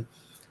saying,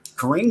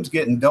 Kareem's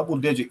getting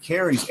double-digit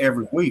carries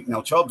every week.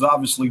 Now, Chubb's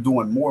obviously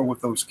doing more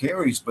with those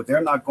carries, but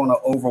they're not going to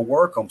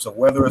overwork them. So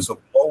whether it's a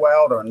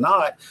blowout or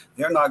not,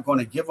 they're not going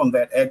to give them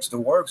that extra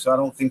work. So I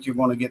don't think you're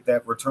going to get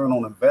that return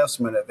on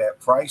investment at that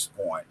price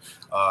point,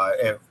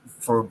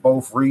 for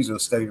both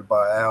reasons stated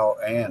by Al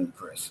and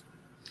Chris.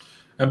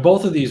 And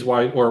both of these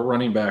wide or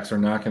running backs are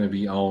not going to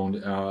be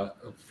owned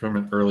from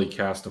an early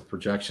cast of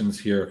projections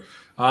here.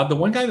 The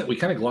one guy that we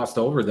kind of glossed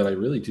over that I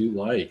really do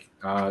like,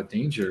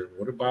 Danger.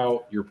 What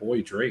about your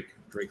boy Drake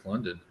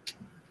London?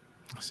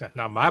 It's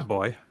not my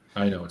boy.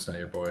 I know it's not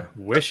your boy.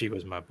 Wish he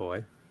was my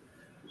boy.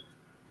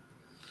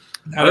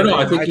 I don't know.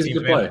 I think he's a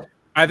good play.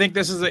 I think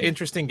this is an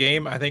interesting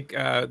game. I think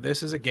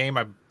this is a game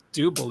I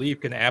do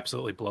believe can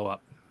absolutely blow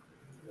up.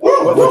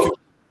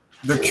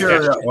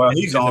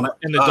 He's on it.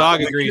 And the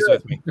dog agrees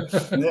with me.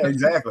 Yeah,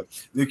 exactly.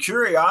 The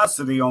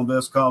curiosity on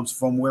this comes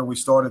from where we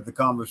started the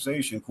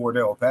conversation,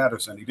 Cordell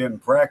Patterson. He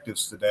didn't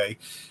practice today.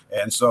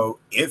 And so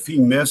if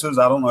he misses,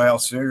 I don't know how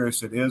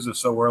serious it is. It's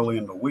so early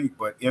in the week,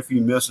 but if he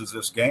misses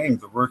this game,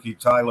 the rookie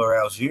Tyler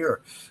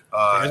Algier,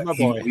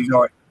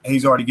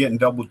 he's already getting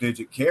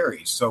double-digit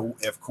carries. So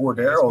if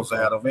Cordero's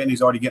out of it, and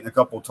he's already getting a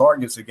couple of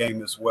targets a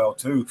game as well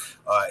too,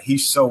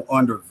 he's so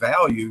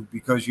undervalued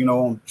because,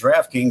 on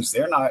DraftKings,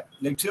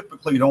 they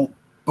typically don't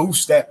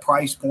boost that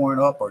price point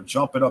up or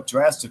jump it up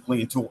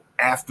drastically until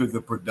after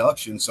the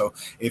production. So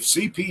if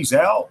CP's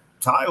out,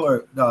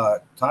 Tyler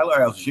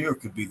Algier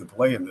could be the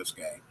play in this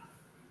game.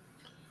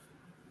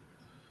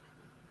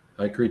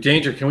 I agree.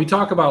 Danger, can we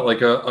talk about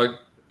like a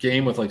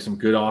game with like some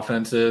good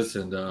offenses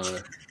and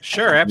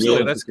sure,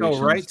 absolutely. Let's go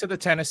right to the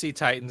Tennessee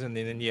Titans and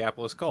the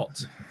Indianapolis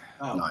Colts.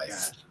 Oh,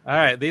 nice. All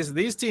right,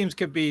 these teams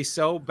could be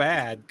so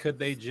bad. Could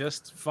they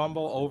just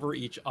fumble over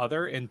each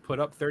other and put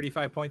up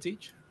 35 points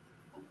each?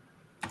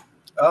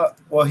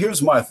 Well,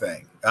 here's my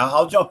thing.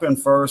 I'll jump in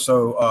first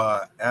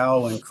so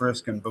Al and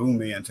Chris can boo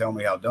me and tell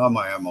me how dumb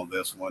I am on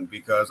this one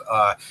because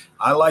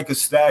I like a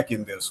stack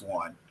in this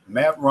one.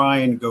 Matt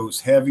Ryan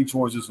goes heavy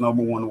towards his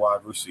number one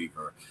wide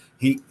receiver.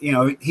 He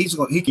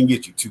can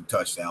get you 2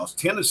 touchdowns.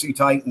 Tennessee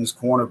Titans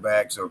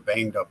cornerbacks are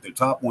banged up. Their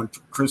top one,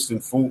 Kristen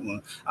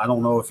Fulton, I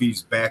don't know if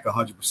he's back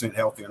 100%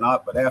 healthy or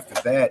not. But after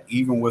that,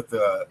 even with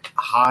the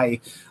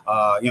high,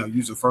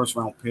 using first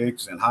round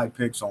picks and high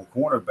picks on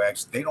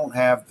cornerbacks, they don't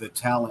have the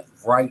talent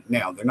right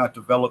now. They're not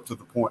developed to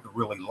the point to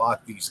really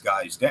lock these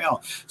guys down.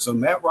 So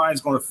Matt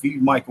Ryan's going to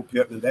feed Michael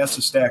Pittman. That's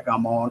the stack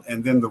I'm on.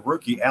 And then the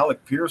rookie,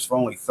 Alec Pierce, for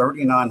only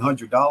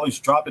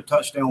 $3,900, dropped a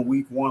touchdown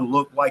week 1,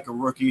 looked like a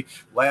rookie.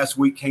 Last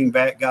week came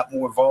back, got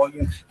more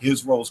volume.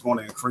 His role is going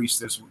to increase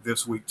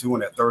this week too.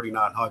 And at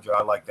 $3,900,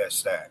 I like that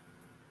stack.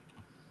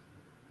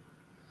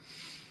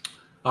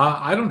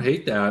 I don't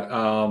hate that.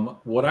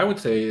 What I would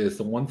say is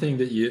the one thing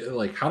that you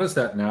like, how does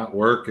that not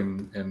work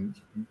and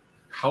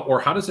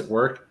how does it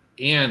work?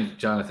 And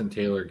Jonathan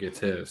Taylor gets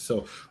his.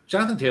 So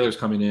Jonathan Taylor's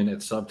coming in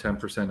at sub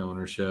 10%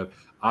 ownership.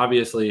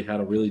 Obviously had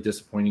a really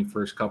disappointing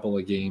first couple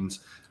of games.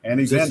 And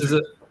he's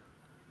injured.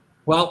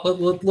 Well,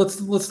 let's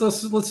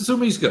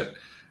assume he's good.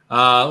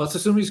 Let's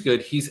assume he's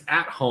good. He's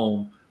at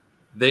home.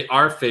 They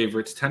are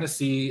favorites.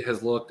 Tennessee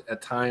has looked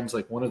at times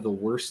like one of the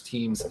worst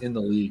teams in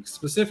the league,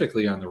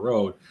 specifically on the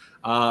road.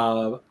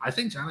 I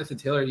think Jonathan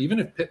Taylor, even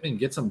if Pittman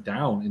gets him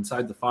down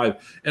inside the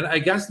 5, and I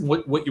guess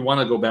what you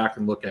want to go back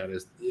and look at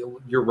is,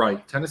 you're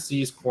right.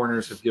 Tennessee's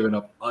corners have given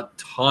up a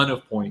ton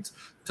of points,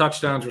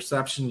 touchdowns,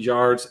 receptions,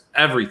 yards,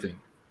 everything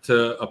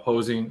to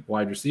opposing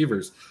wide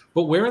receivers.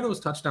 But where are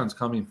those touchdowns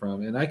coming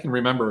from? And I can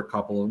remember a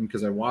couple of them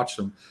because I watched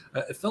them.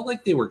 It felt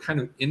like they were kind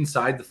of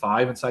inside the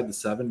 5, inside the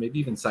 7, maybe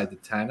even inside the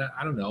 10.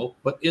 I don't know.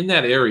 But in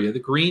that area, the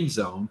green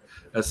zone,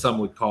 as some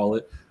would call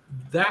it,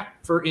 that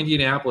for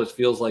Indianapolis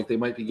feels like they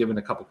might be giving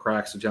a couple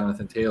cracks to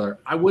Jonathan Taylor.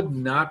 I would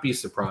not be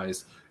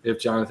surprised if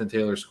Jonathan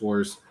Taylor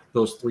scores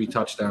those 3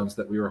 touchdowns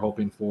that we were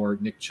hoping for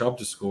Nick Chubb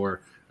to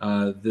score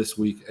this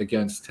week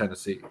against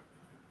Tennessee.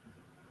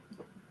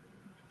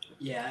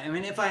 Yeah, I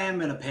mean, if I am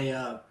going to pay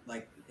up,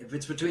 like if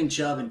it's between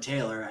Chubb and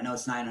Taylor, I know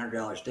it's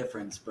 $900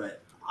 difference,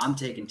 but I'm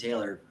taking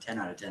Taylor 10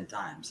 out of 10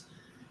 times.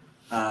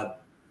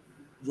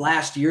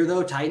 Last year,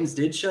 though, Titans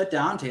did shut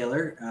down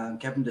Taylor,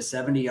 kept him to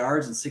 70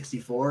 yards and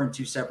 64 in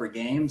 2 separate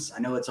games.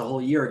 I know it's a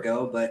whole year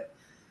ago, but,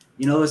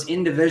 those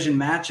in-division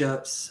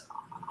matchups,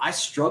 I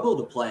struggle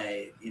to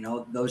play,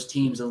 those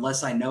teams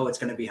unless I know it's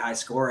going to be high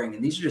scoring.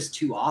 And these are just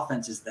 2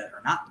 offenses that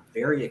are not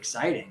very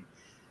exciting.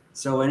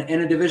 So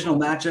in a divisional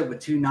matchup with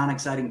 2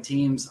 non-exciting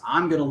teams,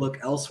 I'm going to look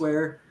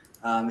elsewhere,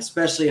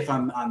 especially if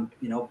I'm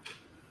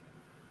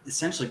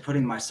essentially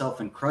putting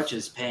myself in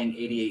crutches paying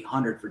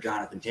 $8,800 for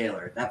Jonathan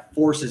Taylor. That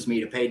forces me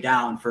to pay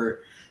down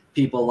for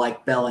people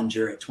like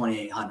Bellinger at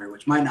 $2,800,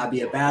 which might not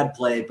be a bad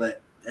play,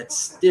 but that's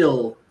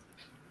still,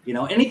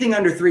 anything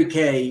under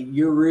 $3K,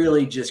 you're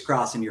really just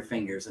crossing your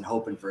fingers and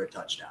hoping for a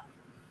touchdown.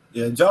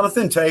 Yeah,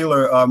 Jonathan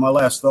Taylor, my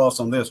last thoughts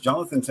on this.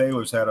 Jonathan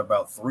Taylor's had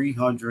about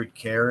 300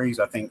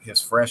 carries. I think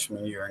his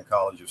freshman year in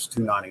college was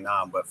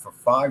 299, but for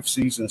 5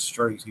 seasons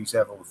straight, he's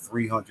had over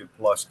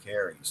 300-plus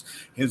carries.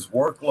 His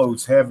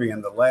workload's heavy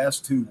in the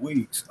last 2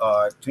 weeks.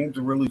 Teams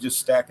are really just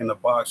stacking the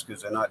box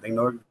because they know they're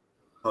going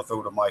to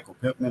throw to Michael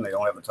Pittman. They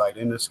don't have a tight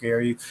end to scare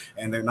you,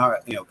 and they're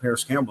not,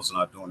 Paris Campbell's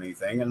not doing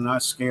anything, and they're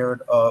not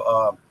scared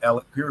of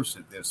Alec Pierce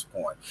at this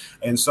point.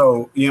 And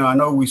so, I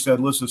know we said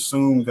let's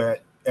assume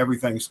that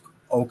everything's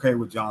okay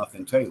with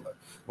Jonathan Taylor.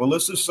 Well,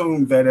 let's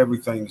assume that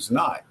everything's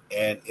not.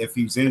 And if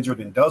he's injured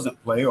and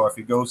doesn't play, or if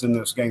he goes in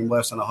this game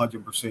less than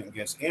 100% and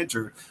gets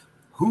injured,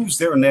 who's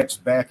their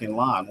next back in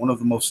line? One of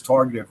the most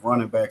targeted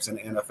running backs in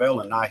the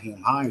NFL, and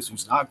Nyheim Hines,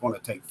 who's not going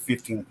to take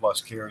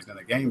 15-plus carries in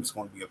a game. It's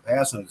going to be a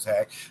passing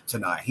attack to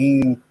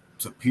Nyheim,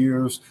 to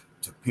Pierce,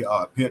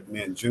 to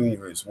Pittman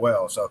Jr. as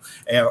well. So,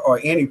 or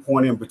any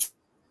point in between,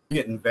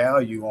 getting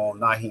value on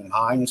Nyheim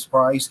Hines'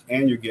 price,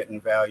 and you're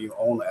getting value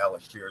on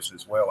Alec Pierce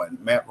as well. And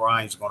Matt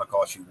Ryan's going to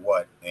cost you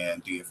what?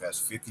 And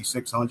DFS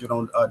 $5,600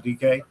 on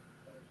DK.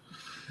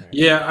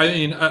 Yeah, I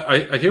mean,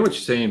 I hear what you're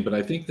saying, but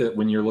I think that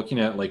when you're looking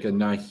at like a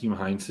Nyheim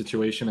Hines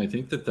situation, I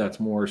think that that's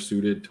more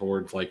suited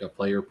towards like a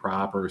player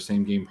prop or a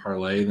same game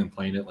parlay than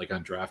playing it like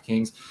on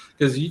DraftKings,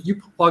 because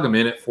you plug them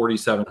in at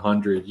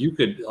 4,700, you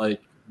could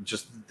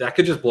that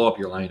could just blow up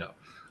your lineup.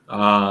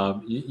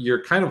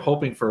 You're kind of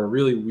hoping for a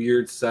really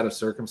weird set of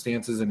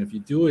circumstances. And if you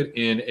do it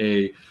in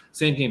a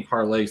same game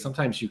parlay,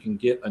 sometimes you can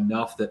get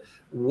enough that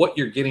what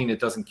you're getting, it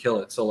doesn't kill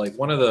it. So like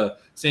one of the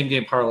same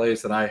game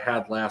parlays that I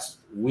had last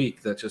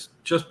week that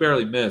just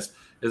barely missed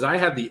is I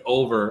had the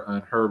over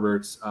on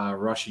Herbert's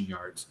rushing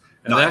yards,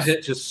 and that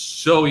hit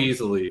just so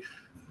easily.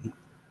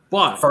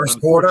 But first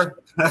quarter,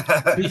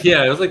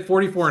 yeah, it was like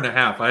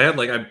 44.5.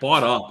 I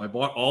bought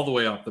all the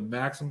way up the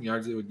maximum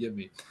yards they would give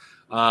me.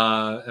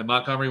 And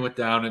Montgomery went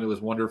down, and it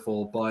was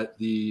wonderful. But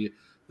the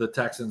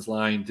Texans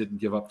line didn't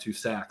give up 2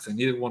 sacks. I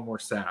needed 1 more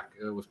sack.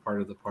 It was part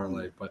of the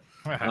parlay. But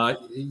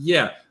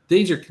yeah,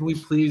 Danger, can we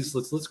please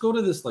let's go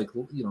to this?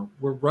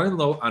 We're running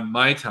low on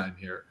my time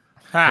here.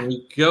 Can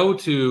we go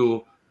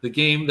to the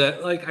game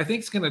that I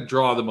think is going to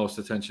draw the most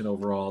attention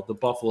overall, the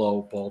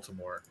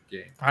Buffalo-Baltimore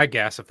game? I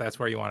guess if that's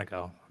where you want to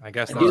go. I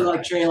guess I do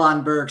like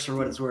Treylon Burks for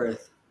what it's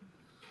worth.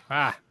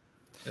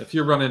 If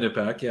you're running it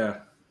back,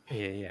 yeah.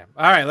 Yeah.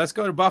 All right, let's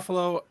go to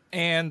Buffalo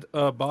and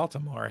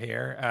Baltimore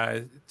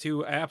here.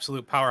 2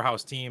 absolute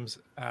powerhouse teams.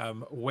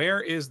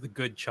 Where is the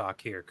good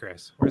chalk here,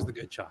 Chris? Where's the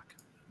good chalk?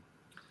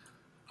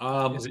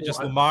 Is it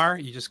just Lamar?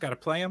 You just got to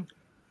play him?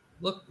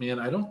 Look, man,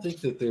 I don't think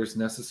that there's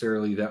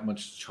necessarily that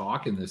much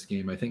chalk in this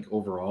game. I think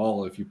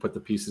overall, if you put the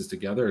pieces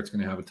together, it's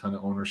going to have a ton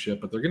of ownership,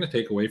 but they're going to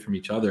take away from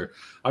each other.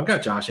 I've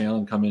got Josh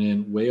Allen coming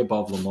in way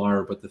above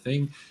Lamar, but the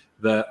thing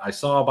that I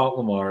saw about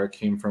Lamar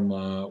came from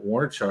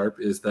Warren Sharp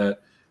is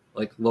that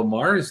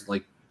Lamar is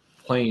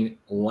playing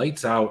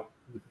lights out,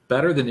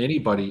 better than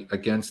anybody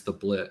against the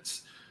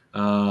blitz.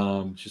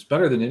 Just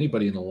better than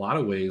anybody in a lot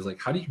of ways.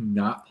 How do you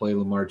not play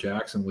Lamar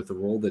Jackson with the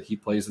role that he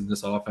plays in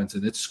this offense,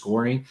 and it's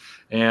scoring?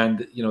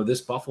 And this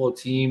Buffalo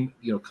team,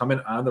 coming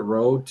on the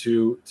road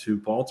to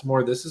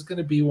Baltimore, this is going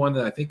to be one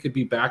that I think could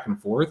be back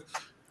and forth.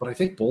 But I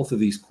think both of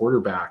these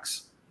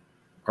quarterbacks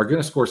are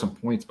going to score some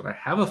points. But I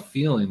have a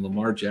feeling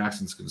Lamar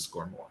Jackson's going to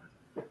score more.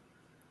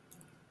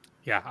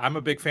 Yeah, I'm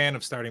a big fan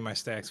of starting my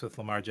stacks with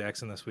Lamar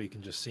Jackson this week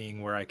and just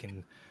seeing where I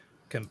can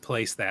can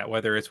place that,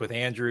 whether it's with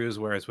Andrews,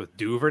 where it's with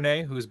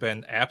Duvernay, who's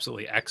been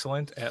absolutely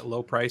excellent at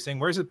low pricing.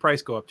 Where's the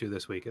price go up to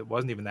this week? It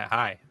wasn't even that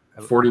high.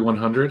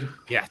 4,100.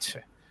 Yeah.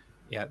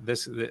 Yeah.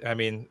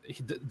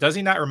 Does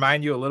he not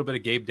remind you a little bit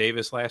of Gabe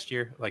Davis last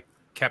year? Like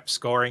kept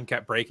scoring,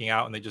 kept breaking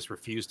out, and they just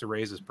refused to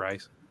raise his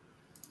price.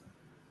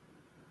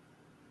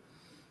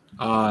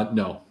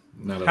 No,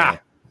 not at all.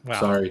 Well,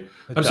 sorry.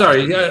 I'm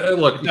sorry. Yeah,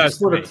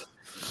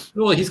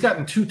 look, he's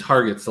gotten 2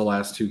 targets the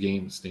last 2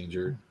 games,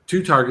 Danger.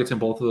 2 targets in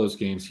both of those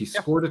games. He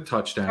scored a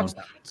touchdown.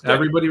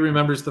 Everybody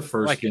remembers the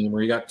first game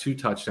where he got 2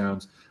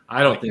 touchdowns.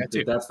 I don't think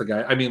that's the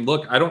guy. I mean,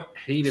 look, I don't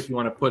hate if you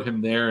want to put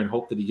him there and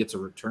hope that he gets a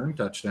return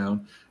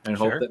touchdown and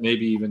hope that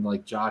maybe even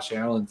like Josh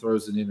Allen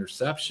throws an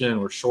interception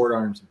or short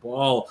arms the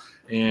ball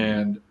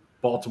and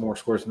Baltimore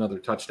scores another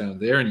touchdown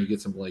there and you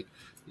get some like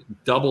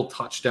double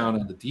touchdown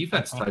on the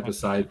defense type of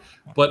side.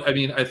 But I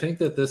mean, I think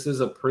that this is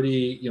a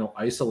pretty,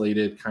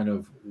 isolated kind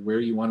of where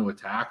you want to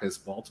attack as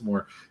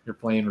Baltimore. You're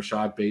playing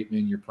Rashad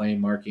Bateman, you're playing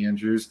Mark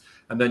Andrews,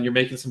 and then you're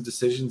making some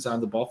decisions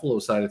on the Buffalo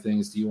side of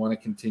things. Do you want to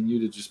continue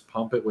to just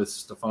pump it with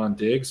Stephon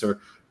Diggs,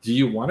 or do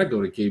you want to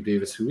go to Gabe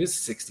Davis, who is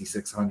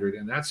 6,600,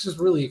 and that's just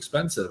really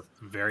expensive.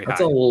 That's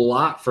a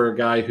lot for a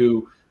guy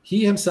who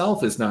he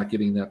himself is not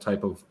getting that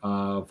type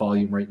of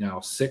volume right now.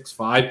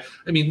 6'5".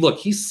 I mean, look,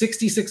 he's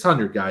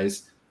 6,600,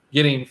 guys,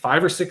 getting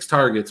 5 or 6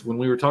 targets when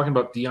we were talking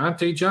about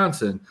Deontay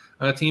Johnson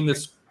on a team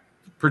that's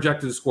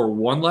projected to score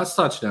 1 less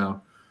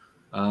touchdown.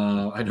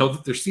 I know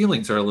that their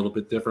ceilings are a little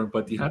bit different,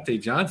 but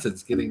Deontay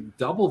Johnson's getting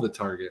double the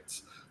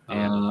targets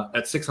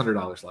at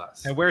 $600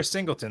 less. And where's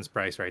Singleton's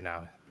price right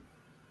now?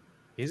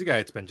 He's a guy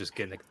that's been just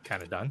getting it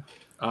kind of done.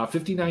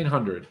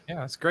 5,900. Yeah,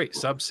 that's great.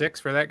 Sub 6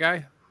 for that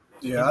guy.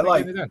 Yeah, I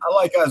like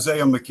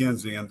Isaiah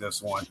McKenzie in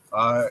this one.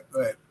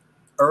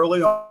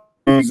 Early on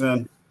in the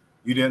season,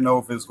 you didn't know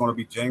if it was going to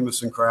be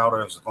Jamison Crowder, or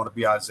if it was going to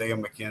be Isaiah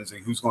McKenzie,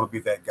 who's going to be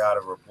that guy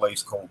to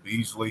replace Cole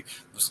Beasley.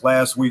 This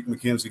last week,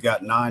 McKenzie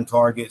got 9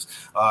 targets.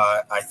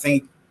 I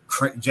think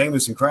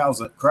Jamison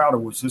Crowder,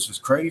 which this is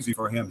crazy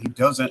for him, he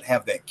doesn't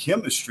have that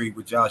chemistry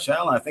with Josh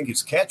Allen. I think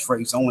his catch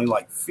rate's only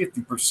like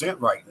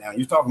 50% right now.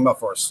 You're talking about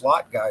for a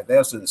slot guy,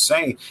 that's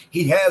insane.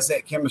 He has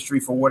that chemistry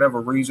for whatever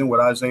reason with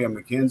Isaiah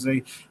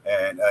McKenzie,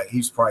 and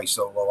he's priced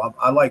so low.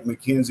 I like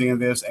McKenzie in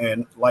this,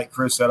 and like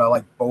Chris said, I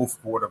like both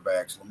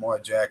quarterbacks, Lamar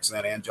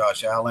Jackson and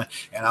Josh Allen,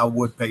 and I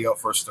would pay up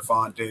for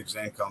Stephon Diggs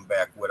and come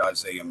back with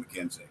Isaiah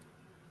McKenzie.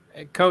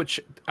 Hey, Coach,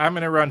 I'm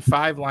going to run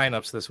 5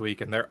 lineups this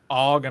week, and they're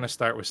all going to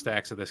start with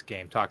stacks of this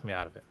game. Talk me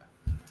out of it.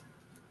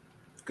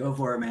 Go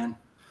for it, man.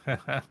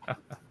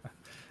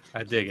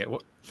 I dig it.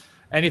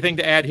 Anything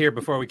to add here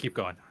before we keep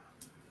going?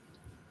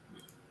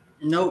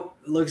 Nope.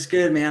 Looks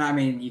good, man. I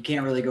mean, you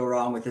can't really go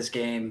wrong with this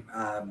game.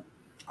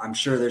 I'm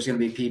sure there's going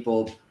to be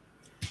people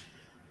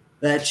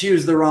that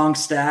choose the wrong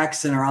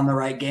stacks and are on the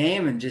right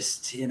game, and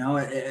just,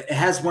 it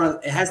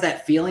has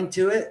that feeling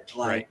to it.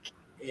 Like,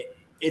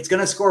 it's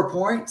going to score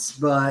points,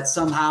 but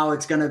somehow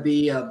it's going to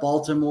be a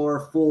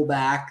Baltimore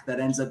fullback that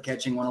ends up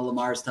catching one of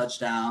Lamar's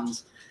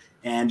touchdowns.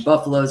 And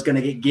Buffalo is going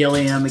to get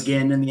Gilliam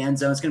again in the end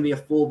zone. It's going to be a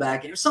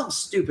fullback. It's something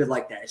stupid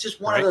like that. It's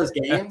just one of those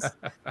games.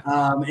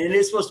 And it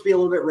is supposed to be a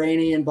little bit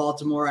rainy in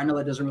Baltimore. I know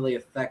that doesn't really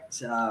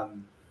affect,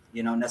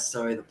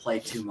 necessarily the play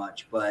too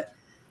much. But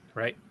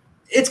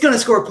it's going to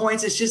score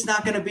points. It's just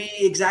not going to be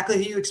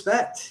exactly who you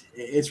expect.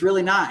 It's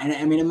really not. And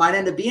I mean, it might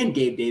end up being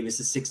Gabe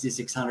Davis at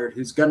 6,600,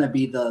 who's going to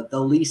be the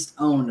least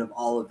owned of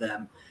all of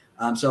them.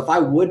 So if I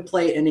would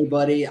play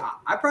anybody,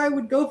 I probably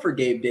would go for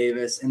Gabe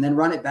Davis and then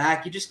run it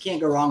back. You just can't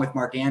go wrong with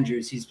Mark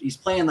Andrews. He's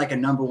playing like a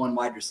number 1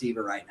 wide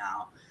receiver right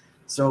now.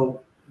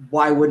 So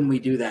why wouldn't we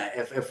do that?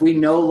 If we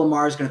know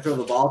Lamar is going to throw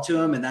the ball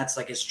to him and that's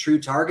like his true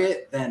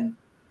target, then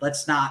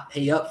let's not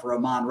pay up for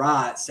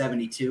Amon-Ra at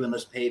 72 and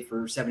let's pay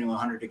for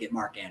 7,100 to get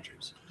Mark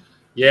Andrews.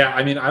 Yeah,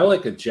 I mean, I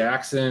like a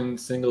Jackson,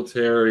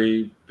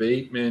 Singletary,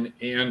 Bateman,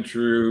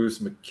 Andrews,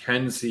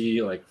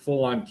 McKenzie, like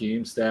full-on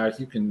game stack.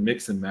 You can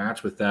mix and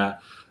match with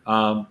that.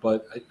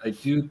 But I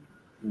do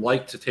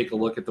like to take a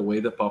look at the way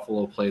that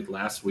Buffalo played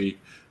last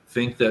week.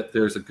 Think that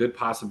there's a good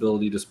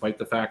possibility, despite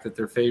the fact that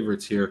they're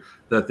favorites here,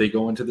 that they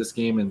go into this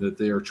game and that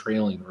they are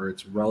trailing or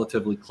it's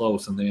relatively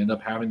close and they end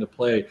up having to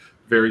play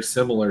very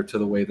similar to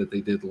the way that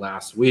they did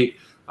last week.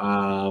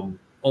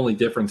 Only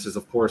difference is,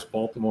 of course,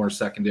 Baltimore's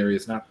secondary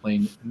is not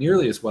playing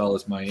nearly as well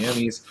as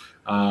Miami's.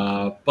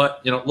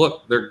 But,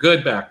 look, they're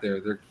good back there.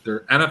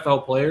 They're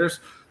NFL players.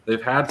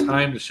 They've had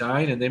time to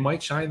shine, and they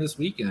might shine this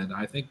weekend.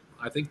 I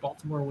think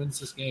Baltimore wins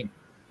this game.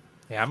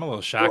 Yeah, I'm a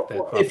little shocked that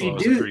Buffalo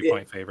is a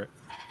 3-point favorite.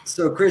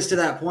 So, Chris, to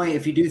that point,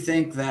 if you do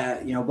think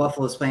that,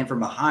 Buffalo's playing from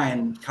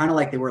behind, kind of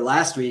like they were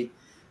last week,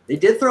 they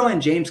did throw in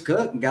James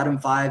Cook and got him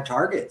 5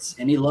 targets.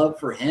 Any love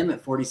for him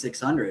at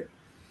 4,600?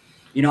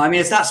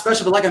 It's not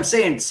special, but like I'm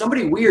saying,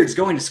 somebody weird's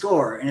going to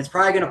score, and it's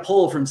probably going to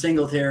pull from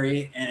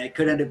Singletary, and it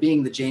could end up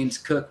being the James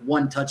Cook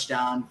 1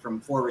 touchdown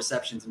from 4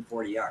 receptions and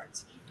 40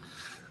 yards.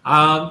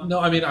 No,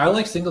 I mean, I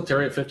like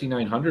Singletary at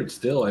 5,900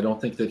 still. I don't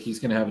think that he's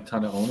going to have a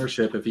ton of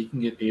ownership. If he can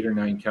get 8 or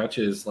 9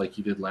 catches like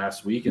he did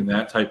last week and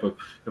that type of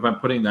 – if I'm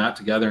putting that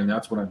together and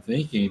that's what I'm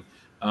thinking,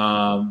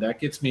 That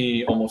gets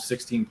me almost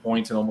 16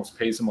 points and almost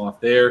pays him off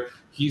there.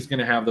 He's going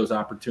to have those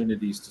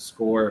opportunities to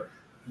score.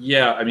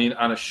 Yeah, I mean,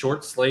 on a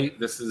short slate,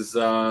 this is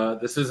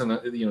in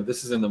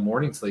the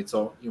morning slate,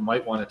 so you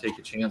might want to take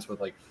a chance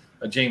with like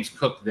a James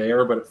Cook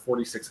there, but at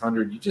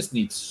 4,600, you just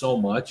need so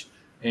much,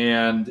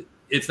 and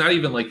it's not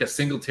even like a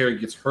Singletary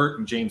gets hurt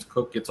and James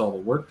Cook gets all the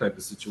work type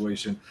of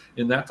situation.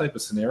 In that type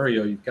of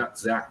scenario, you've got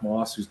Zach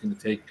Moss who's going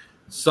to take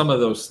some of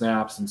those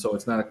snaps, and so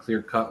it's not a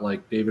clear cut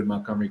like David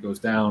Montgomery goes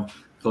down,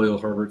 Khalil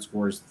Herbert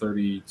scores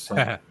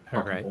 30-something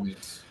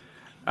points.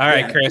 All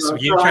right, Chris,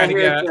 you trying to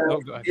get?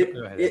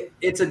 Go ahead.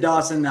 It's a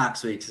Dawson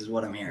Knox week, is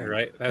what I'm hearing.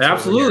 Right,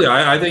 absolutely.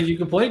 I think you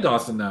can play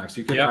Dawson Knox.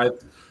 You can.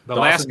 Yep. The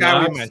Dawson last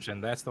guy Knox, we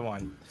mentioned, that's the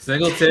one.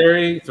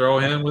 Singletary, throw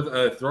him with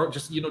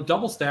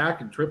double stack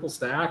and triple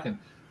stack and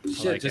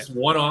just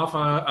one off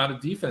on a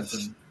defense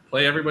and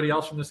play everybody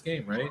else from this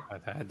game, right?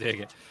 I dig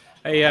it.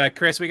 Hey,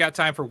 Chris, we got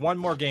time for one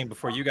more game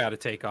before you got to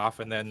take off,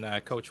 and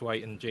then Coach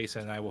White and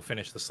Jayson and I will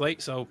finish the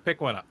slate. So pick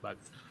one up, bud.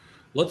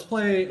 Let's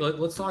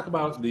talk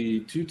about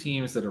the two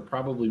teams that are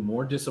probably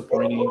more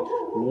disappointing.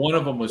 One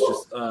of them was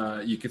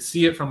just you could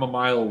see it from a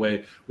mile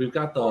away. We've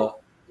got the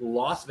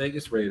Las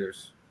Vegas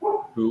Raiders,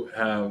 who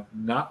have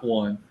not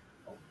won,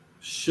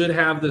 should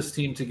have this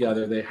team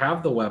together. They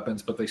have the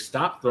weapons, but they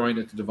stopped throwing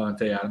it to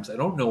Davante Adams. I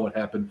don't know what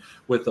happened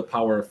with the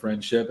power of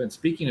friendship. And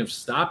speaking of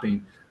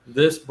stopping,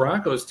 this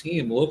Broncos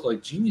team looked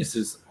like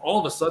geniuses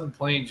all of a sudden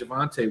playing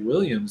Javonte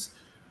Williams.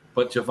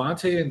 But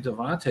Javonte and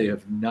Davante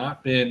have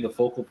not been the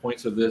focal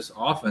points of this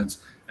offense,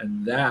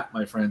 and that,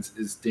 my friends,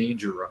 is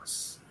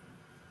dangerous.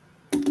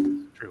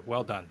 True.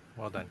 Well done,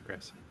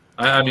 Chris.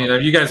 I mean,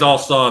 you guys all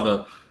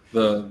saw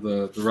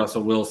the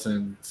Russell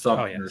Wilson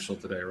sub commercial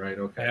today, right?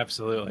 Okay,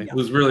 absolutely. It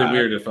was really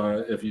weird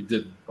if you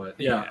didn't, but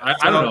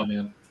I don't know,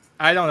 man.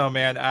 I don't know,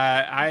 man.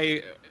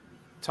 I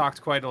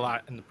talked quite a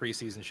lot in the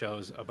preseason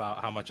shows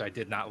about how much I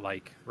did not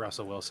like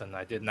Russell Wilson.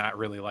 I did not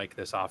really like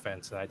this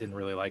offense, and I didn't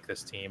really like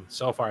this team.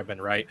 So far, I've been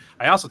right.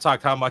 I also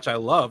talked how much I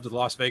loved the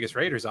Las Vegas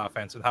Raiders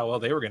offense and how well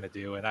they were going to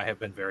do, and I have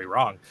been very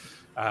wrong.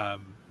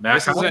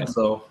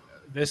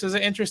 This is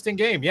an interesting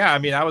game. Yeah, I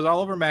mean, I was all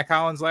over Mac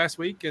Hollins last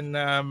week, and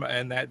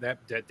that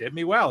did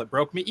me well. It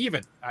broke me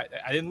even. I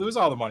didn't lose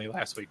all the money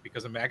last week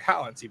because of Mac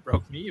Hollins. He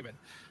broke me even.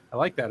 I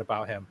like that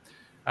about him.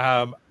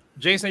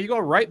 Jayson, you go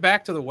right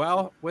back to the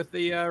well with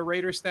the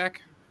Raiders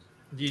stack?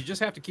 Do you just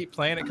have to keep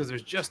playing it because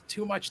there's just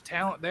too much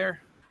talent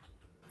there?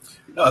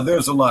 No,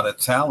 there's a lot of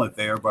talent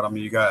there, but I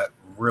mean, you got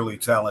really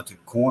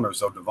talented corners.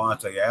 So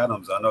Davante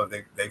Adams, I know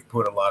they've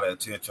put a lot of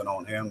attention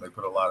on him. They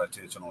put a lot of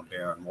attention on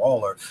Darren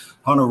Waller.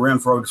 Hunter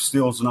Renfrow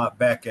still's not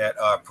back at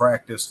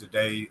practice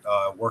today,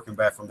 working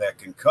back from that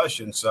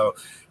concussion. So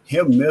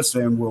him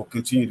missing will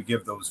continue to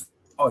give those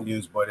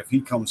volumes. But if he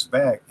comes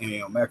back,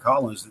 and Mac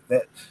Hollins,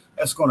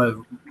 that's going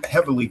to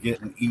heavily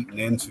get eaten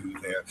into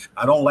there.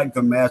 I don't like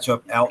the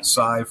matchup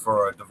outside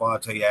for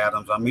Davante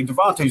Adams. I mean,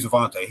 Davante's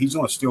Davante. He's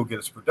going to still get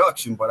his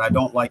production, but I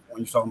don't like when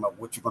you're talking about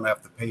what you're going to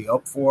have to pay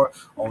up for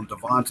on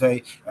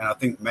Davante. And I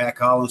think Mac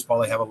Hollins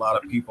probably have a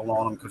lot of people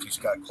on him because he's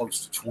got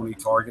close to 20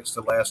 targets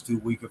the last 2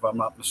 weeks, if I'm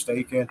not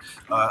mistaken.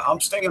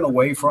 I'm staying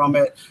away from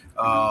it.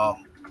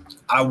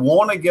 I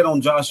want to get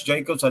on Josh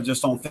Jacobs. I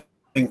just don't think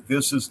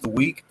this is the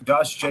week.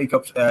 Josh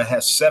Jacobs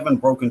has 7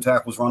 broken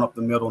tackles run up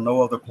the middle.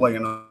 No other player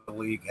in the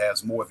league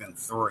has more than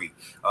 3.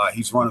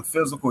 He's running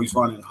physical. He's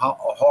running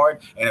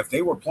hard. And if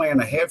they were playing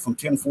ahead from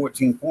 10,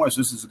 14 points,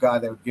 this is a guy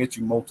that would get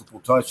you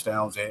multiple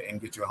touchdowns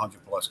and get you a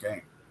 100-plus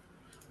game.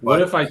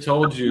 What if I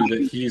told you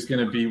that he's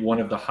going to be one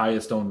of the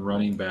highest owned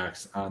running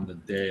backs on the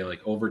day, like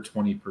over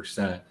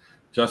 20%,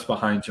 just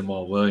behind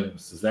Jamal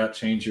Williams? Does that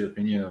change your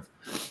opinion of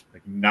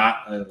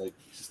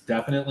just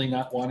definitely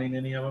not wanting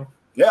any of them?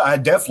 Yeah, I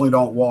definitely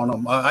don't want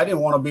him. I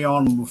didn't want to be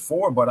on him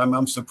before, but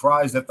I'm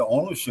surprised that the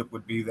ownership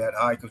would be that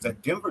high because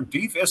that Denver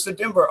defense, the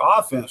Denver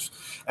offense,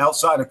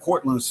 outside of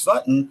Cortland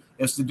Sutton,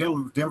 it's the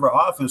Denver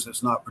offense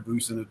that's not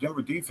producing. The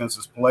Denver defense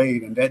is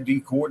played, and that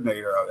D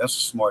coordinator, that's a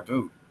smart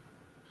dude.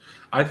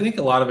 I think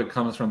a lot of it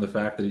comes from the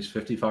fact that he's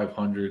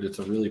 5,500. It's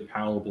a really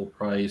palatable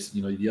price.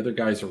 The other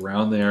guys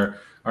around there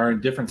are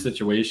in different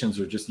situations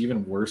or just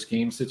even worse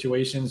game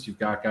situations. You've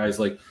got guys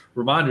like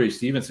Ramondre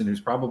Stevenson, who's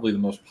probably the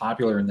most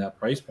popular in that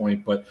price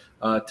point, but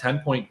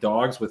 10-point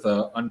dogs with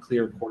an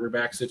unclear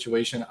quarterback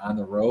situation on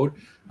the road.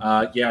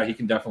 He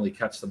can definitely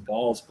catch some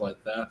balls, but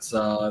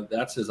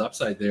that's his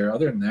upside there.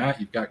 Other than that,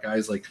 you've got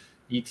guys like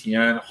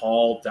Etienne,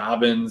 Hall,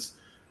 Dobbins,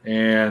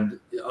 and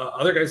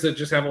other guys that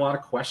just have a lot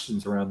of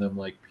questions around them,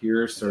 like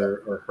Pierce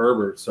or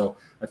Herbert. So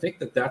I think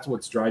that's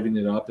what's driving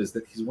it up, is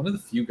that he's one of the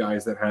few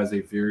guys that has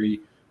a very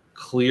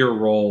clear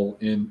role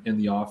in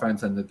the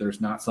offense, and that there's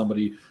not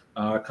somebody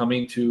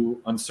coming to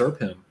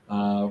usurp him.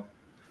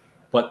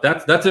 But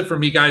that's it for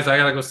me, guys. I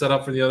gotta go set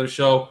up for the other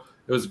show.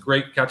 It was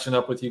great catching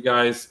up with you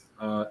guys.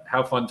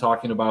 Have fun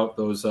talking about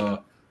those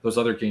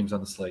other games on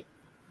the slate.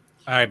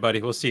 All right,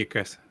 buddy. We'll see you,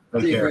 Chris.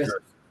 See you, Chris.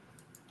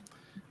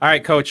 All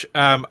right, Coach.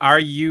 Are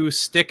you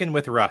sticking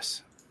with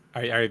Russ?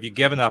 Have you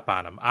given up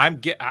on him?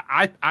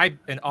 I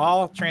in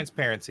all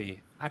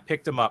transparency, I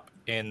picked him up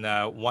in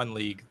one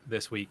league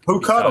this week.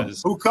 Who cut him?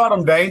 Who cut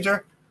him,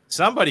 Danger?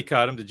 Somebody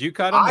cut him. Did you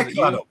cut him? I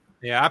cut him.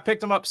 Yeah, I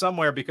picked him up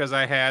somewhere because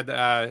I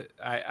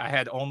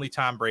had only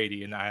Tom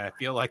Brady, and I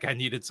feel like I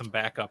needed some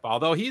backup.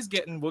 Although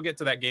we'll get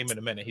to that game in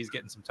a minute. He's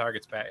getting some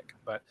targets back.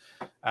 But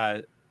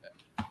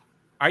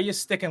are you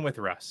sticking with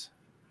Russ?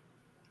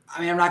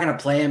 I mean, I'm not going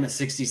to play him at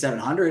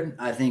 6,700.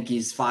 I think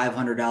he's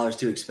 $500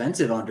 too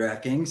expensive on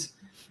DraftKings.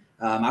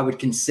 I would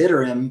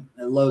consider him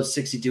at low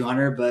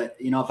 6,200. But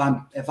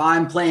if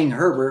I'm playing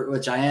Herbert,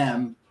 which I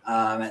am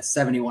at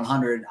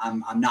 7,100,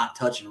 I'm not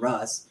touching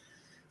Russ.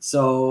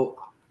 So.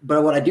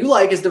 But what I do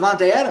like is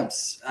Davante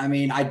Adams. I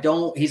mean,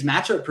 he's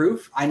matchup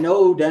proof. I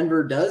know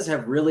Denver does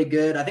have really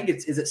good. I think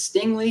is it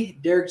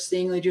Stingley, Derek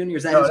Stingley Jr.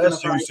 Is that? No,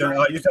 that's true.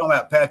 You're talking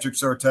about Patrick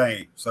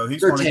Surtain. So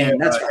he's going to get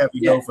a heavy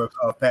go for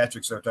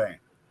Patrick Surtain.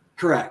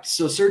 Correct.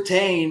 So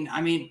Surtain, I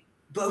mean,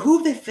 but who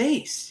have they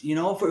faced?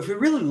 If we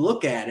really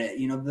look at it,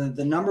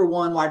 the number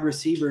one wide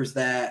receivers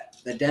that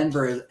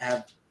Denver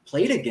have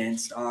played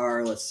against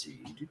are, let's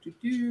see,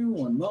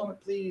 one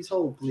moment, please,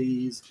 hold,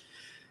 please.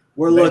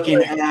 We're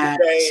looking at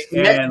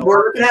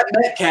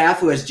Metcalf,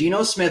 who has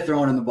Geno Smith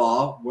throwing in the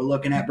ball. We're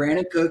looking at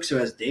Brandon Cooks, who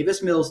has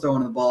Davis Mills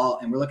throwing in the ball,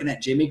 and we're looking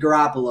at Jimmy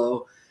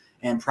Garoppolo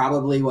and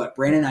probably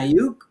Brandon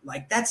Ayuk.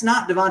 Like, that's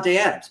not Davante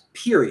Adams.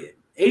 Period.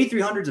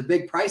 8,300 is a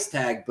big price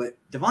tag, but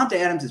Davante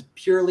Adams is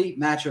purely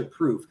matchup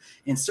proof.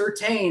 And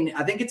Surtain,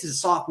 I think it's his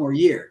sophomore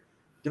year.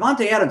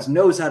 Davante Adams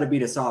knows how to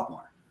beat a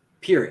sophomore.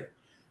 Period.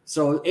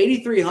 So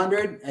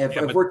 8,300.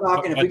 If we're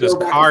talking, does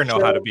Carr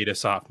know how to beat a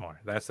sophomore?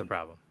 That's the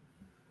problem.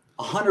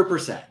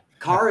 100%.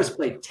 Carr has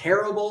played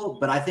terrible,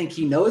 but I think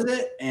he knows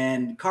it,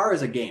 and Carr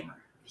is a gamer.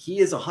 He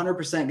is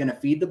 100% going to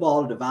feed the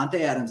ball to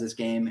Davante Adams this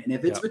game, and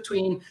if it's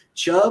between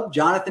Chubb,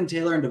 Jonathan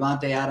Taylor, and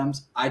Davante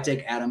Adams, I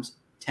take Adams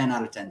 10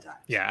 out of 10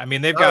 times. Yeah, I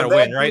mean, they've got to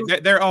win, right?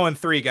 They're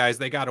 0-3, guys.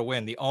 They got to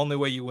win. The only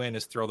way you win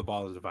is throw the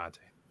ball to Davante.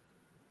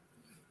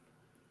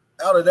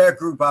 Out of that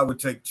group, I would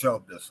take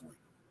Chubb this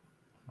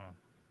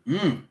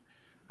week.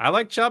 I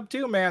like Chubb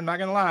too, man. Not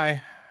going to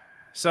lie.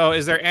 So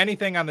is there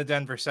anything on the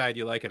Denver side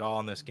you like at all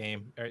in this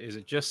game? Or is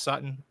it just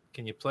Sutton?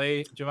 Can you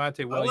play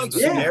Javonte Williams?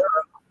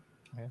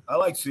 I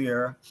like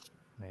Sierra.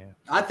 Yeah.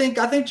 I think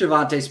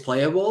Javante's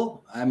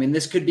playable. I mean,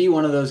 this could be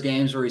one of those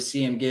games where we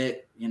see him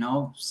get,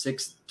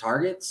 6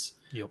 targets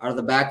out of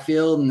the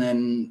backfield and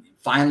then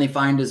finally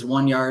find his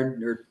 1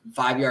 yard or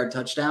 5 yard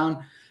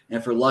touchdown. And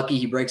if we're lucky,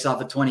 he breaks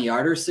off a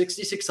 20-yarder.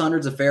 6,600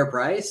 is a fair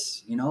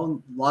price.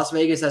 Las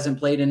Vegas hasn't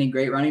played any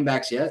great running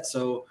backs yet,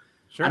 so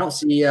sure. I don't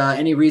see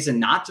any reason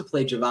not to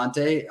play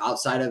Javonte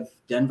outside of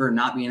Denver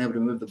not being able to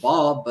move the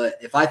ball. But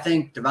if I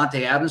think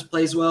Davante Adams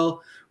plays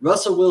well,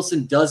 Russell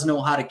Wilson does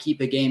know how to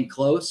keep a game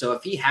close. So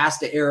if he has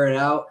to air it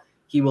out,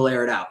 he will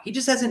air it out. He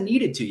just hasn't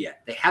needed to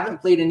yet. They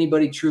haven't played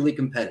anybody truly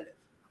competitive.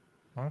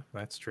 Well,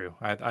 that's true.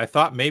 I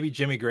thought maybe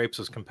Jimmy Grapes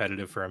was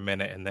competitive for a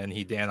minute, and then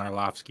he Dan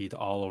Orlovsky'd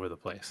all over the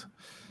place.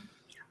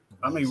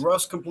 I mean,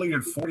 Russ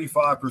completed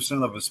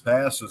 45% of his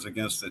passes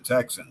against the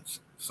Texans.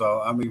 So,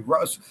 I mean,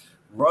 Russ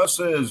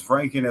is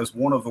ranking as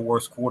one of the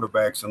worst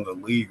quarterbacks in the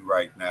league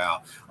right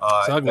now.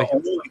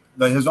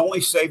 His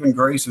only saving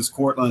grace is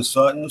Cortland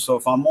Sutton. So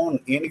if I'm on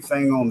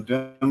anything on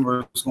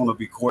Denver, it's going to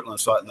be Cortland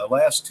Sutton. The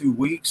last 2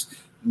 weeks,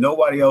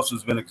 nobody else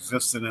has been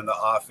existent in the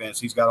offense.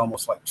 He's got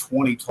almost like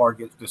 20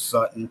 targets to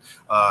Sutton.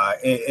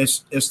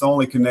 It's the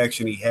only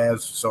connection he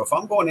has. So if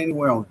I'm going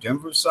anywhere on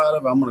Denver's side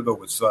of it, I'm going to go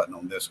with Sutton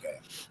on this game.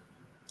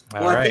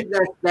 I think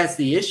that's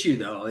the issue,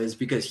 though, is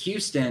because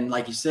Houston,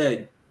 like you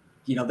said,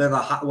 they're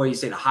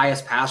the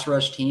highest pass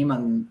rush team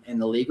in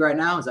the league right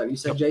now. Is that what you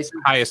said, Jayson?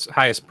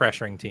 Highest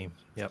pressuring team.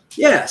 Yep.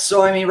 Yeah.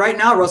 So I mean, right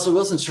now Russell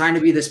Wilson's trying to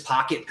be this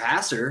pocket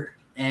passer,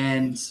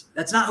 and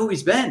that's not who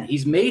he's been.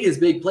 He's made his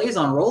big plays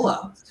on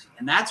rollouts,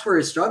 and that's where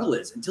his struggle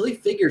is. Until he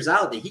figures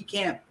out that he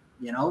can't,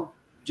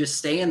 just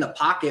stay in the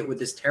pocket with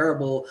this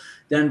terrible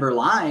Denver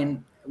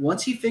line.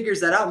 Once he figures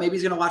that out, maybe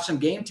he's going to watch some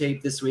game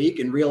tape this week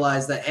and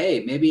realize that,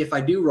 hey, maybe if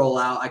I do roll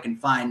out, I can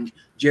find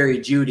Jerry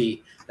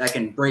Jeudy that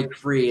can break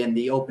free in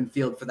the open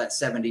field for that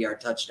 70-yard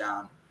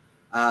touchdown.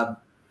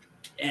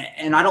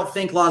 And I don't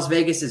think Las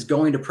Vegas is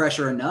going to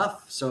pressure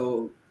enough.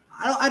 So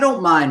I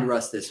don't mind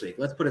Russ this week.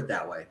 Let's put it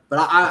that way.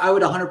 But I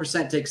would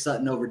 100% take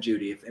Sutton over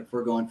Jeudy if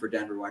we're going for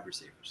Denver wide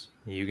receivers.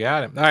 You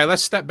got it. All right,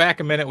 let's step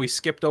back a minute. We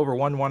skipped over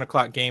 1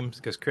 o'clock games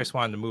because Chris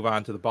wanted to move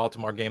on to the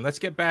Baltimore game. Let's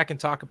get back and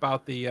talk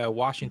about the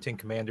Washington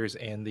Commanders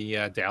and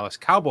the Dallas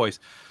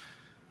Cowboys.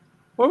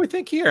 What do we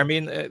think here? I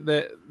mean,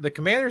 the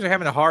Commanders are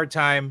having a hard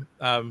time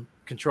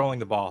controlling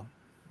the ball.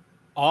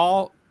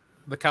 All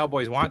the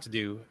Cowboys want to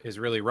do is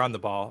really run the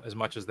ball as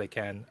much as they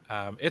can.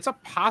 It's a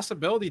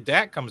possibility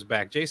Dak comes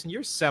back. Jayson,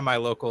 you're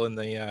semi-local in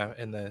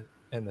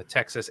the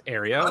Texas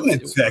area. I'm in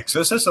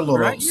Texas. It's a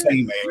little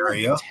same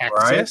area, Texas.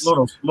 Right?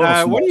 Little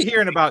what are you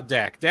hearing about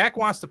Dak? Dak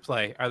wants to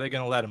play. Are they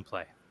going to let him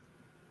play?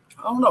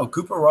 I don't know.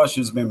 Cooper Rush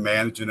has been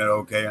managing it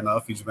okay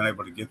enough. He's been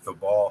able to get the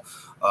ball,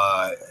 2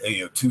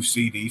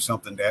 CDs,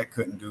 something Dak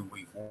couldn't do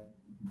week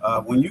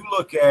 1. When you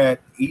look at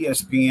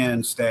ESPN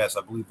stats,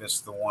 I believe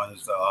it's the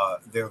ones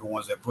they're the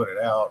ones that put it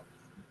out.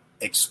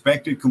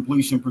 expected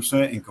completion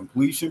percent and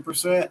completion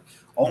percent,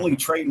 only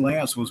Trey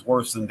Lance was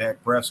worse than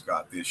Dak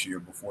Prescott this year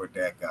before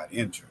Dak got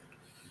injured.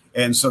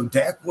 And so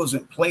Dak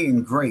wasn't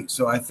playing great.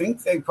 So I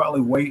think they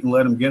probably wait and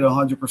let him get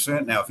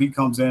 100%. Now, if he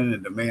comes in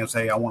and demands,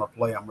 hey, I want to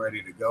play, I'm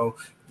ready to go,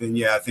 then,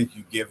 yeah, I think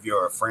you give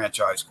your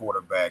franchise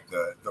quarterback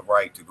the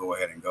right to go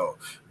ahead and go.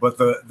 But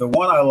the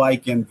one I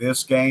like in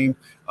this game,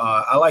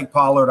 I like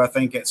Pollard. I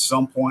think at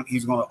some point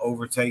he's going to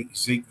overtake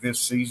Zeke this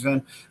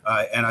season.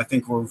 And I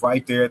think we're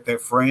right there at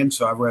that fringe.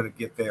 So I'd rather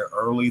get there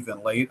early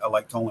than late. I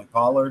like Tony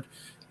Pollard.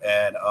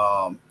 And,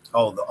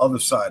 the other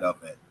side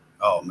of it.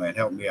 Oh, man,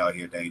 help me out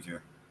here,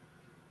 Danger.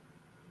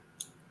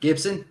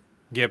 Gibson,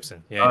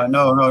 yeah.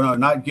 No,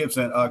 not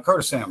Gibson.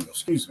 Curtis Samuel,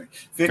 excuse me.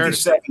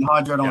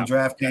 5,700 on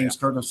DraftKings.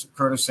 Yeah.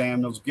 Curtis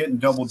Samuel's getting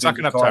double-digit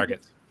sucking up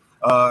targets.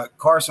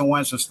 Carson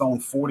Wentz has thrown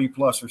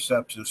 40-plus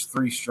receptions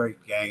 3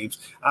 straight games.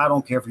 I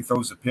don't care if he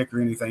throws a pick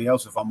or anything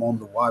else. If I'm on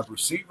the wide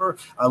receiver,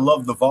 I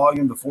love the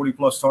volume, the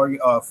 40-plus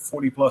target,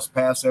 40-plus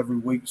pass every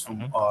week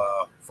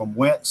from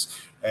Wentz.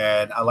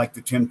 And I like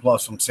the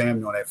 10-plus from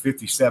Samuel at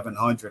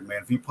 5,700,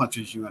 man. If he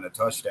punches you in a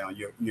touchdown,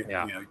 you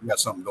got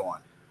something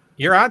going.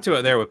 You're onto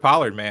it there with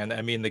Pollard, man.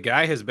 I mean, the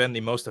guy has been the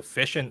most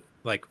efficient,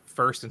 like,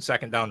 first and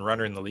second down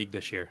runner in the league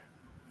this year.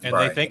 And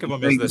They think of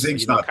him as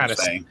this kind of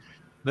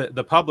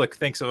the public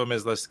thinks of him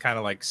as this kind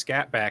of like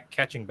scat back,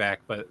 catching back,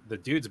 but the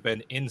dude's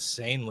been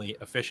insanely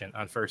efficient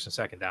on first and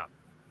second down.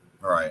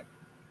 Right.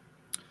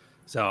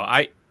 So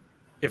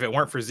if it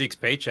weren't for Zeke's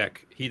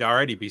paycheck, he'd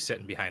already be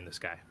sitting behind this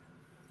guy.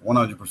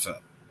 100%.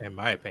 In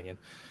my opinion.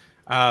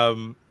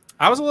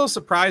 I was a little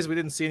surprised we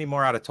didn't see any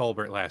more out of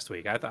Tolbert last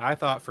week. I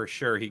thought for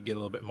sure he'd get a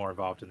little bit more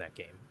involved in that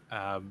game.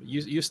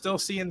 You still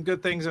seeing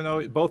good things? I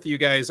know both of you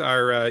guys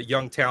are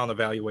young talent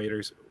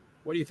evaluators.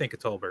 What do you think of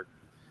Tolbert?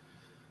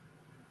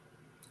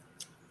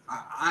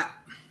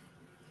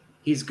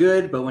 He's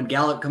good, but when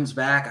Gallup comes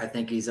back, I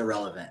think he's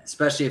irrelevant,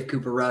 especially if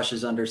Cooper Rush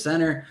is under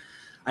center.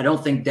 I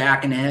don't think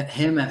Dak and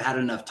him have had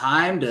enough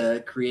time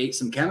to create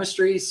some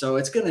chemistry, so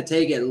it's going to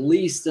take at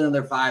least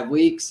another 5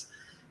 weeks.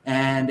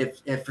 And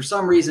if for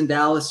some reason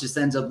Dallas just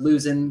ends up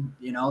losing,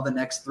 the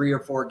next 3 or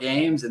 4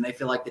 games and they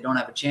feel like they don't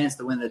have a chance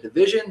to win the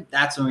division,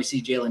 that's when we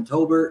see Jalen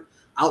Tolbert.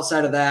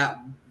 Outside of that,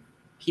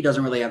 he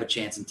doesn't really have a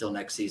chance until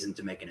next season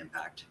to make an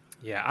impact.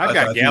 Yeah, I've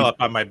got Gallup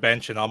on my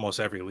bench in almost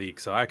every league,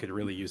 so I could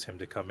really use him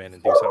to come in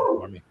and do something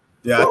for me.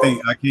 Yeah,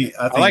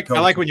 I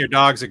like when your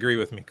dogs agree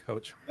with me,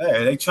 Coach.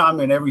 Hey, they chime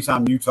in every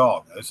time you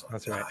talk.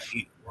 That's right.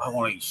 I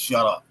want to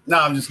shut up. No,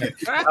 I'm just kidding.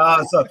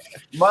 So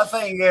my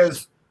thing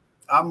is,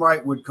 I'm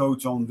right with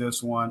Coach on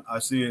this one. I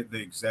see it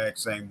the exact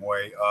same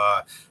way.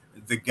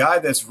 The guy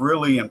that's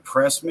really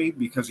impressed me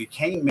because he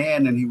came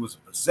in and he was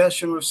a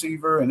possession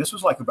receiver, and this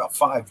was like about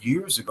 5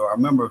 years ago. I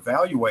remember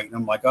evaluating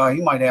him like,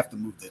 he might have to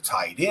move the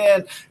tight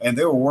end, and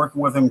they were working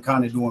with him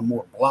kind of doing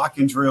more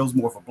blocking drills,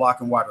 more of a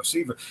blocking wide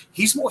receiver.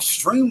 He's more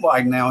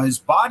streamlined now. His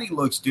body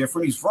looks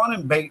different. He's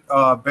running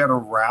better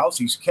routes.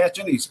 He's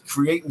catching. He's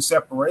creating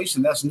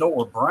separation. That's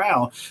Noah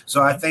Brown.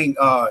 So I think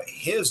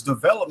his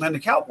development, the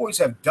Cowboys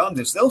have done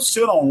this. They'll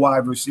sit on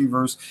wide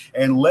receivers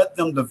and let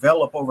them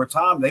develop over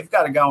time. They've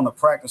got a guy on the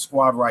practice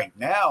squad right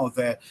now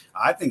that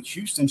I think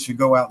Houston should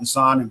go out and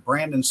sign, and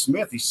Brandon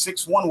Smith. He's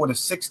 6'1" with a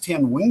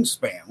 6'10"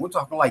 wingspan. We're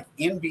talking like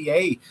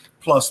NBA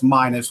plus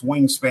minus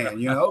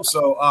wingspan,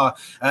 So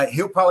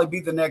he'll probably be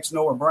the next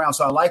Noah Brown.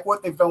 So I like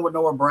what they've done with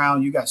Noah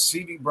Brown. You got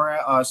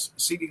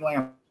CeeDee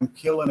Lamb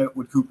killing it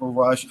with Cooper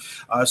Rush.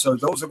 So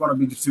those are going to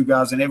be the 2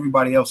 guys, and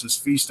everybody else is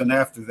feasting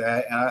after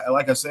that. And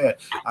like I said,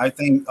 I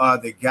think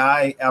the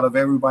guy out of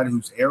everybody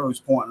whose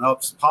arrow's pointing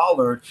up is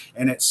Pollard.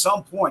 And at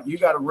some point, you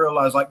got to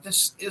realize, like,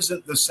 this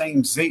isn't the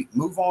same Zeke.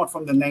 Move on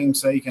from the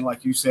namesake and,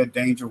 like you said,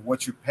 Danger,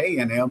 what you're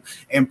paying him,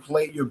 and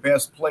play your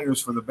best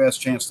players for the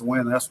best chance to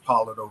win. That's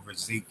Pollard over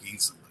Zeke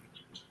easily.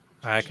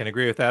 I can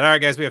agree with that. All right,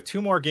 guys, we have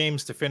 2 more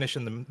games to finish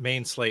in the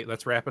main slate.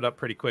 Let's wrap it up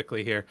pretty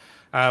quickly here.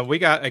 We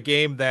got a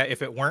game that,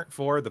 if it weren't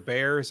for the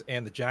Bears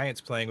and the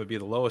Giants playing, would be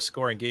the lowest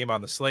scoring game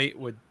on the slate,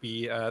 would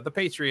be the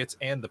Patriots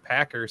and the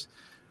Packers.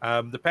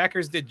 The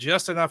Packers did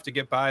just enough to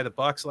get by the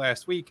Bucs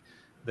last week.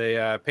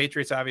 The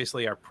Patriots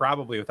obviously are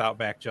probably without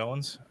Mac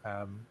Jones.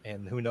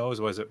 And who knows,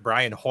 was it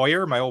Brian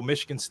Hoyer, my old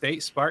Michigan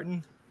State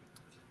Spartan?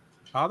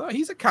 Although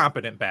he's a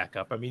competent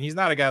backup. I mean, he's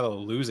not a guy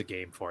that'll lose a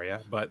game for you,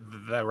 but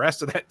the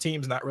rest of that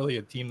team's not really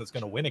a team that's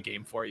going to win a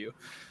game for you.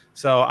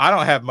 So I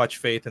don't have much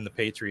faith in the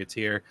Patriots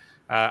here.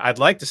 I'd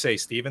like to say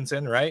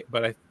Stevenson, right?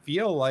 But I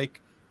feel like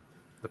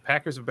the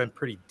Packers have been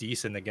pretty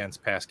decent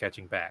against pass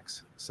catching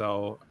backs.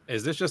 So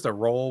is this just a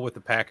roll with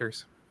the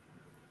Packers?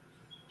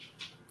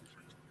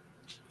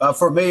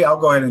 For me, I'll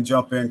go ahead and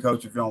jump in,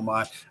 Coach, if you don't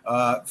mind.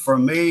 For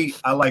me,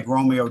 I like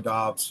Romeo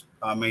Doubs.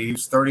 I mean, he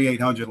was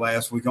 3,800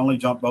 last week, only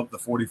jumped up to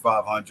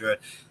 4,500.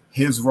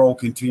 His role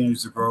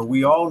continues to grow.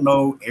 We all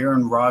know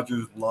Aaron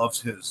Rodgers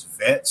loves his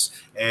vets,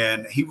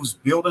 and he was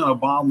building a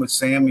bond with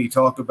Sam. He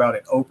talked about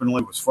it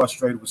openly, was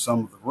frustrated with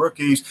some of the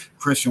rookies.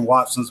 Christian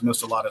Watson's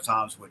missed a lot of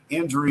times with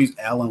injuries.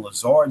 Alan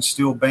Lazard's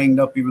still banged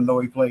up, even though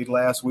he played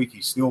last week.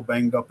 He's still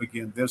banged up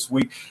again this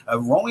week.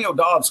 Romeo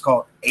Doubs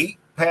caught 8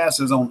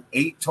 passes on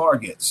 8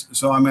 targets.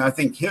 So, I mean, I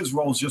think his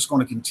role is just going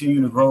to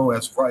continue to grow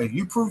as if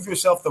you prove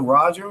yourself to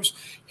Rodgers,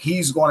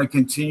 he's going to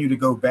continue to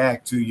go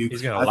back to you.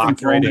 He's going to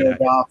lock right in.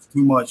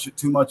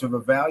 Too much of a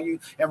value.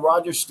 And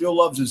Rodgers still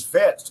loves his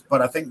vets,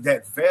 but I think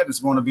that vet is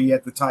going to be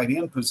at the tight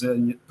end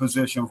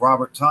position,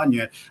 Robert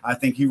Tonyan. I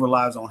think he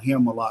relies on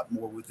him a lot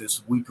more with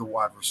this weaker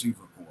wide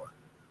receiver core.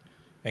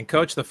 And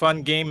Coach, the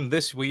fun game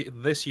this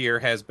year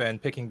has been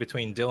picking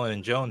between Dillon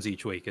and Jones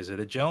each week. Is it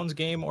a Jones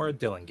game or a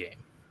Dillon game?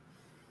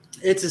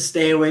 It's a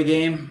stay away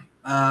game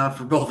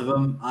for both of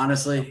them.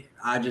 Honestly,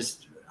 I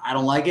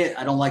don't like it.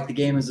 I don't like the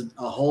game as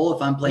a whole.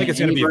 If I'm playing, I think it's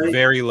going to be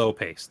very low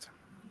paced.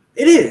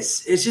 It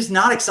is. It's just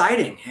not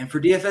exciting. And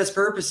for DFS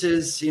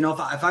purposes,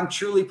 if I'm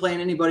truly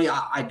playing anybody,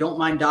 I don't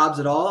mind Dobbs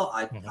at all.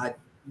 I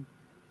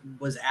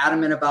was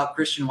adamant about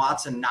Christian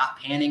Watson not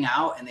panning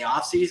out in the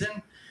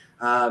offseason.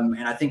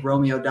 And I think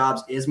Romeo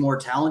Dobbs is more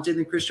talented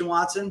than Christian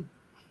Watson.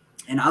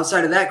 And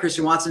outside of that,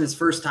 Christian Watson, his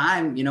first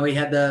time, he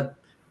had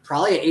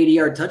probably an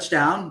 80-yard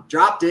touchdown,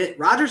 dropped it.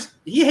 Rodgers,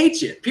 he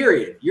hates you,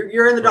 period.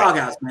 You're in the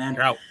doghouse, man.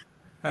 You're out.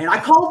 And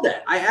I called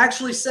that. I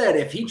actually said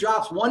if he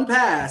drops one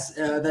pass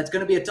that's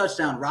going to be a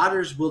touchdown,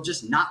 Rodgers will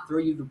just not throw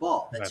you the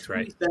ball. That's who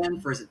he's been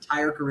for his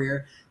entire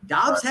career.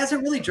 Dobbs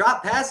hasn't really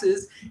dropped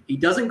passes. He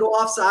doesn't go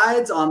off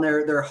sides on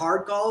their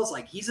hard calls.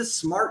 Like, he's a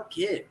smart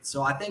kid.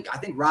 So I think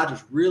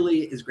Rodgers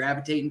really is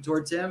gravitating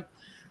towards him.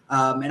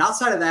 And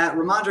outside of that,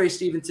 Ramondre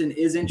Stevenson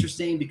is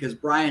interesting because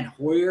Brian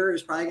Hoyer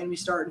is probably going to be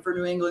starting for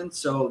New England.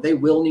 So they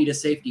will need a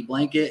safety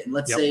blanket. And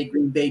let's say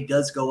Green Bay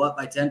does go up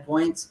by 10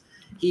 points.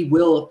 He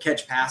will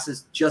catch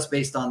passes just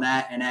based on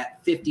that. And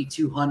at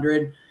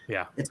 5,200,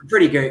 it's a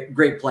pretty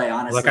great play,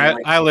 honestly. Look,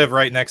 I live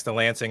right next to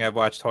Lansing. I've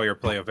watched Hoyer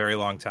play a very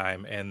long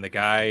time. And the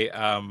guy,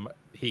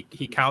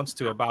 he counts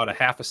to about a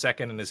half a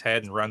second in his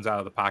head and runs out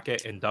of the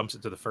pocket and dumps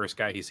it to the first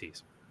guy he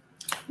sees.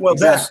 Well,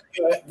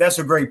 that's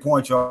a great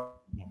point, y'all,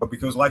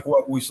 because like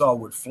what we saw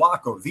with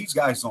Flacco, these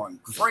guys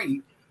aren't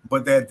great.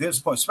 But at this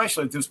point,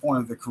 especially at this point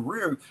of the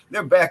career,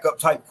 they're backup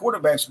type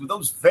quarterbacks. But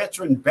those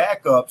veteran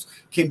backups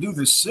can do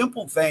the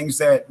simple things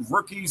that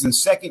rookies and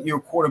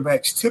second-year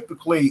quarterbacks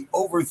typically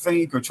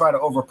overthink or try to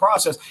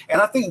overprocess. And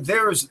I think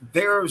there's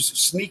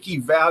sneaky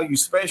value,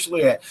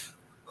 especially at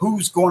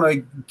who's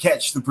going to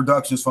catch the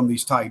productions from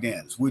these tight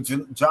ends. With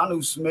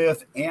Jonnu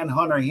Smith and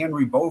Hunter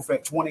Henry both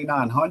at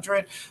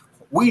 2,900.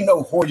 We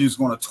know Hoyer's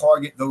going to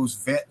target those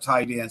vet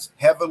tight ends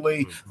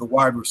heavily. The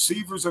wide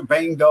receivers are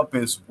banged up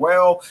as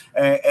well.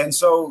 And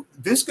so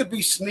this could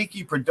be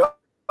sneaky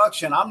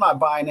production. I'm not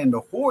buying into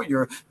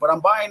Hoyer, but I'm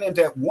buying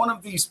into that one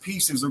of these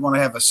pieces are going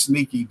to have a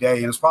sneaky day,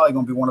 and it's probably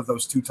going to be one of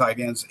those 2 tight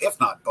ends, if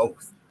not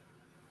both.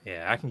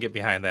 Yeah, I can get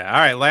behind that. All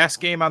right, last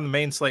game on the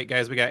main slate,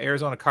 guys. We got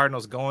Arizona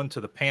Cardinals going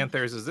to the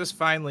Panthers. Is this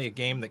finally a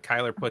game that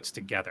Kyler puts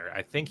together?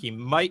 I think he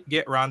might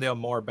get Rondale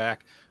Moore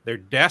back. They're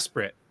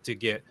desperate to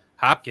get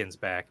Hopkins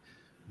back.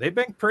 They've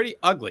been pretty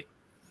ugly.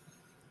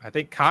 I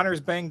think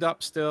Connor's banged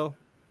up still.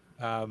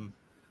 I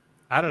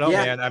don't know,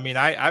 man. I mean,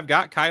 I've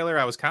got Kyler.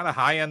 I was kind of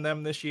high on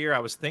them this year. I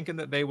was thinking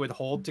that they would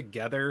hold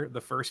together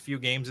the first few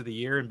games of the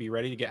year and be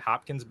ready to get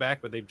Hopkins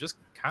back, but they've just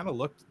kind of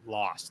looked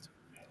lost.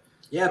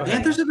 Yeah,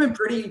 Panthers have been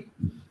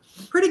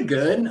pretty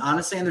good,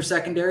 honestly, in their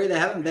secondary. They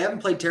haven't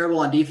played terrible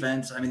on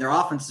defense. I mean, their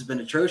offense has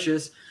been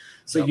atrocious.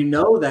 So you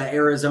know that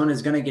Arizona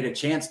is going to get a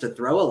chance to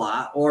throw a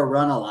lot or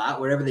run a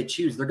lot, whatever they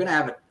choose. They're going to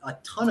have a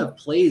ton of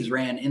plays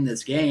ran in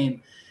this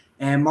game.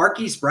 And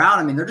Marquise Brown,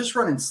 I mean, they're just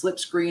running slip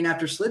screen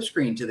after slip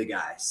screen to the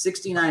guy.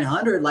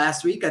 6,900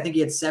 last week. I think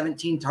he had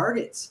 17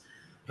 targets.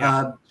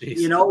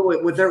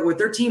 With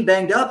their team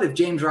banged up, if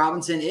James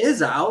Robinson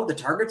is out, the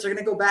targets are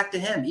going to go back to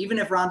him. Even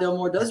if Rondale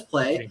Moore does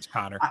play. James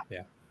Conner,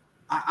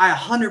 I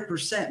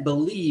 100%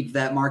 believe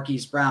that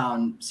Marquise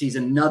Brown sees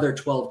another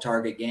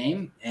 12-target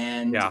game.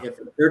 And if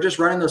they're just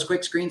running those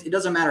quick screens, it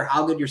doesn't matter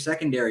how good your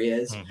secondary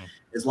is.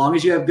 As long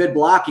as you have good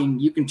blocking,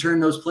 you can turn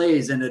those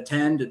plays into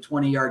 10 to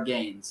 20-yard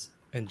gains.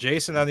 And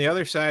Jayson, on the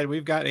other side,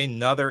 we've got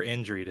another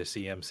injury to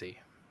CMC.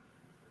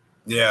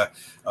 Yeah,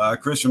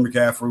 Christian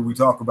McCaffrey, we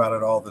talk about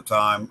it all the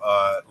time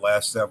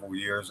last several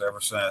years, ever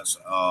since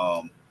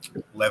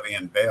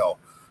Le'Veon Bell,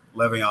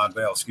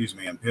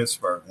 in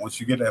Pittsburgh. Once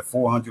you get that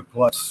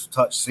 400-plus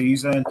touch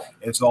season,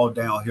 it's all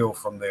downhill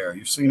from there.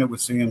 You've seen it with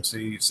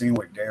CMC. You've seen it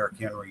with Derrick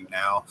Henry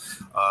now.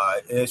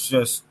 It's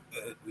just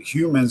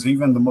humans,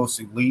 even the most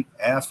elite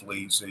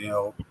athletes,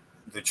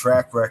 the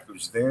track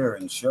record's there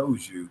and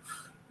shows you,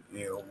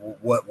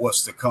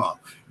 what's to come.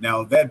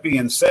 Now, that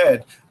being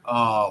said,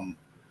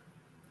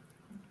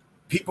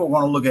 people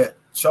want to look at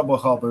Chuba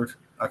Hubbard.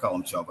 I call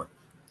him Chuba.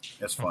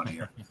 That's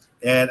funnier.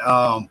 And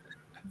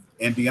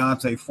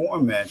Deontay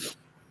Foreman.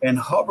 And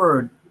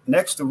Hubbard,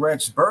 next to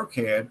Rex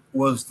Burkhead,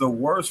 was the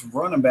worst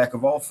running back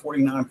of all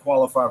 49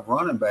 qualified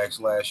running backs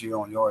last year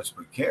on yards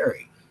per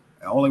carry.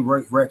 And only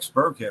Rex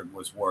Burkhead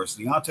was worse.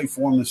 Deontay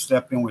Foreman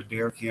stepped in with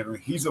Derrick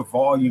Henry. He's a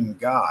volume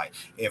guy.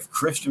 If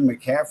Christian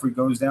McCaffrey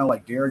goes down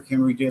like Derrick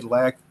Henry did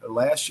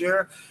last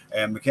year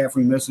and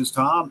McCaffrey misses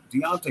time,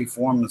 Deontay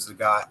Foreman is the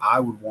guy I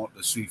would want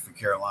to see for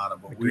Carolina.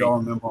 But we all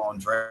remember on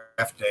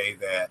draft day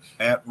that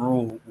Matt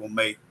Rule will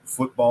make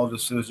football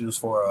decisions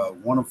for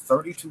one of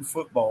 32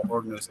 football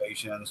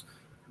organizations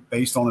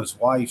based on his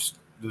wife's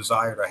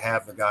desire to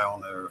have the guy on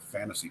their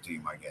fantasy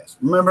team, I guess.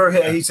 Remember,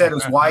 he said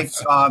his wife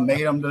made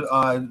him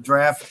to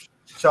draft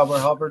Chuba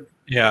Hubbard?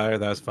 Yeah,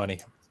 that was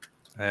funny.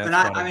 And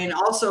I mean,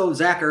 also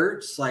Zach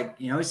Ertz, like,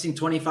 he's seen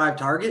 25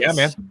 targets. Yeah,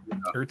 man.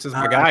 Ertz is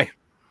my guy.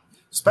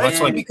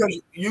 Especially because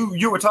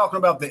you were talking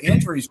about the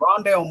injuries.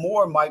 Rondale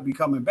Moore might be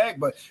coming back,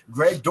 but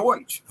Greg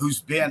Deutsch,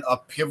 who's been a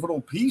pivotal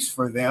piece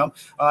for them,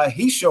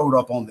 he showed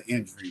up on the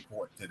injury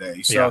report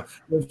today. So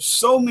there's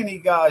so many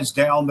guys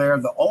down there.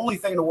 The only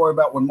thing to worry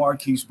about with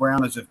Marquise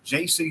Brown is if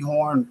J.C.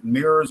 Horn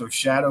mirrors or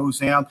shadows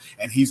him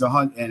and he's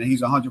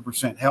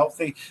 100%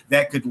 healthy,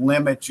 that could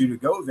limit you to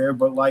go there.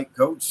 But like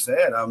Coach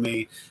said, I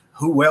mean,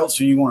 who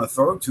else are you going to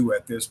throw to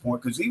at this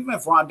point? Because even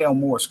if Rondale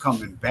Moore's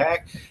coming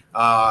back,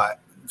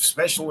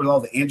 especially with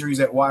all the injuries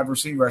at wide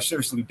receiver, I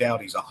seriously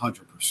doubt he's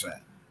 100%.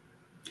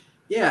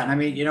 Yeah, and I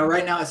mean,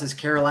 right now it says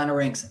Carolina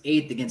ranks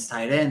 8th against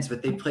tight ends,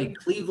 but they played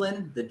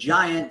Cleveland, the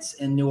Giants,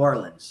 and New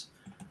Orleans.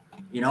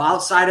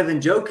 Outside of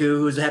Njoku,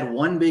 who's had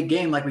one big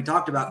game like we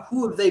talked about,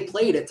 who have they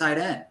played at tight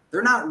end?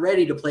 They're not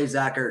ready to play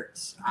Zach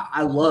Ertz.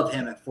 I love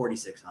him at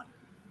 4,600.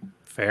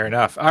 Fair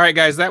enough. All right,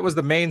 guys, that was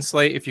the main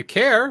slate. If you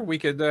care, we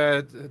could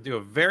do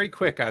a very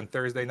quick on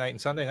Thursday night and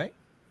Sunday night.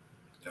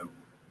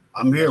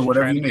 I'm here,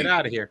 whatever you need. Get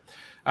out of here.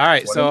 All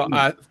right, so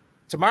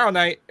tomorrow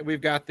night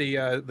we've got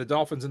the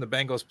Dolphins and the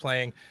Bengals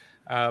playing.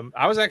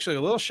 I was actually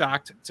a little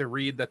shocked to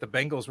read that the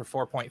Bengals were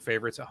 4-point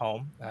favorites at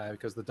home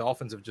because the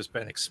Dolphins have just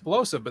been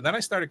explosive. But then I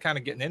started kind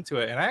of getting into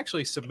it, and I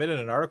actually submitted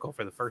an article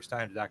for the first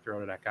time to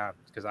draught.com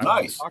because I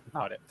wanted to talk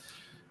about it.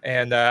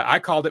 And I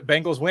called it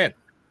Bengals win.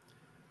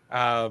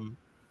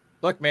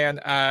 Look, man,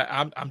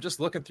 I'm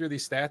just looking through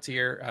these stats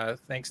here.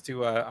 Thanks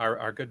to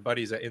our good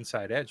buddies at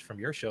Inside Edge from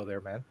your show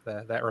there, man.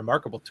 That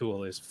remarkable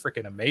tool is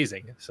freaking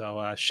amazing.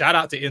 So shout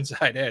out to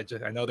Inside Edge.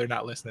 I know they're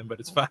not listening,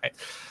 but it's fine.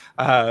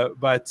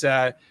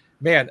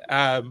 Man,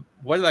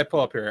 what did I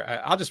pull up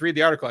here? I'll just read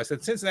the article. I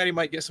said Cincinnati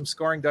might get some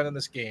scoring done in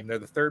this game. They're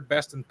the third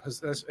best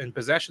in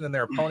possession in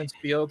their opponent's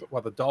field,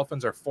 while the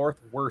Dolphins are fourth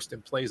worst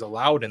in plays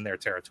allowed in their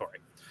territory.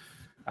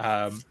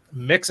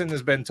 Mixon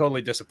has been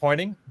totally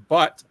disappointing,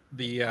 but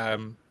the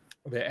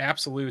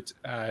absolute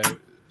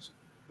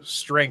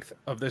strength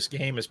of this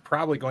game is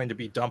probably going to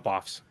be dump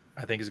offs.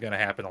 I think is going to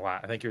happen a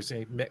lot. I think you're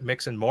seeing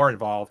Mixon more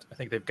involved. I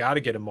think they've got to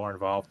get him more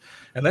involved.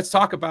 And let's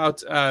talk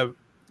about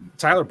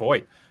Tyler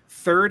Boyd.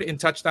 3rd in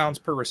touchdowns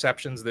per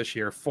receptions this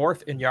year,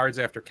 4th in yards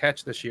after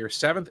catch this year,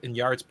 7th in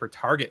yards per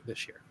target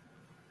this year.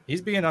 He's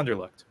being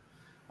underlooked.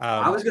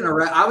 I was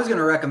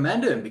gonna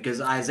recommend him because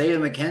Isaiah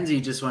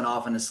McKenzie just went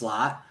off in the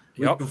slot.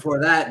 Week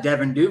before that,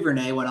 Devin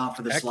Duvernay went off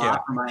for the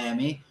slot for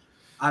Miami.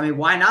 I mean,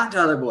 why not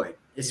Tyler Boyd?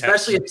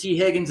 Especially if T.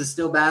 Higgins is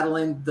still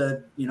battling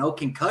the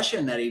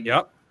concussion that he.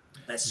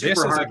 That's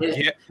super hard. This is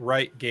a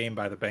get-right game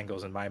by the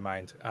Bengals in my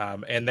mind.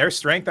 And their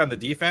strength on the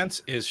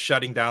defense is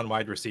shutting down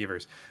wide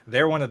receivers.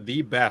 They're one of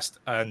the best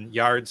on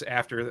yards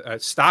after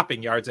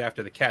stopping yards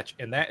after the catch,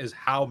 and that is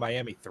how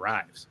Miami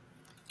thrives.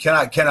 Can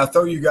I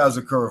throw you guys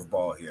a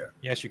curveball here?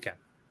 Yes, you can.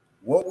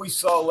 What we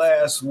saw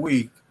last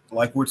week,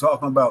 like we're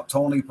talking about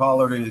Tony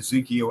Pollard and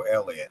Ezekiel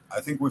Elliott,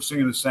 I think we're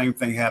seeing the same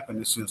thing happen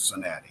to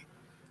Cincinnati.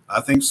 I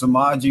think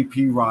Samaje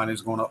Perine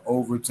is going to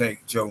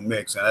overtake Joe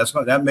Mixon.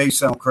 That may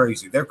sound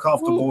crazy. They're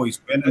comfortable. He's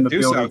been in the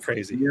building for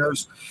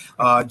years.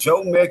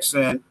 Joe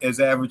Mixon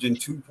is averaging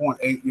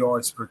 2.8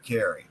 yards per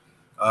carry.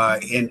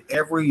 In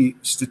every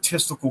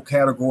statistical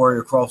category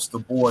across the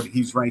board,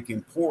 he's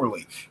ranking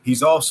poorly.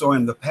 He's also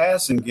in the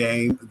passing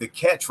game. The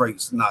catch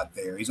rate's not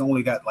there. He's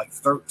only got like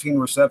 13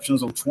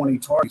 receptions on 20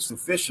 targets. The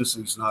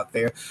efficiency's not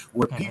there.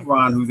 With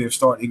Perine, who they're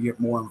starting to get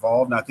more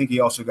involved, and I think he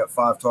also got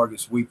 5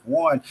 targets week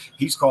 1.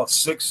 He's caught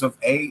 6 of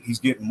 8. He's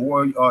getting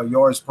more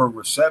yards per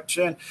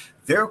reception.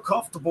 They're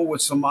comfortable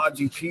with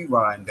Samaje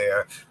Perine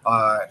there.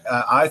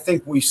 I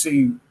think we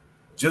see,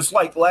 just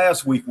like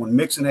last week when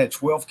Mixon had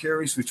 12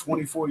 carries for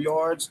 24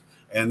 yards,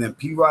 and then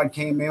P-Rod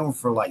came in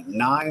for like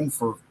 9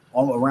 for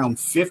all around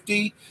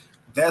 50.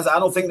 I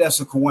don't think that's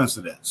a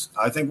coincidence.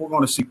 I think we're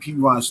going to see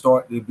P-Rod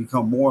start to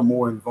become more and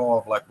more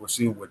involved, like we're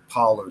seeing with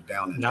Pollard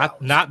down in Dallas.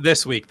 Not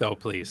this week though,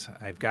 please.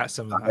 I've got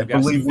some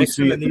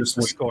Mixon that needs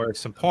to score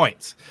some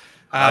points.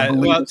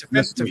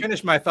 To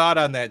finish my thought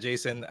on that,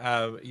 Jason,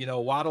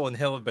 Waddle and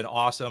Hill have been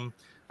awesome.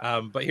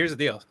 But here's the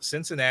deal.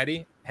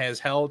 Cincinnati has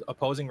held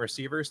opposing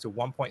receivers to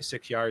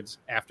 1.6 yards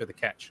after the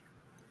catch.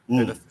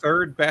 They're the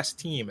 3rd best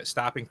team at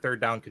stopping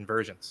 3rd down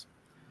conversions.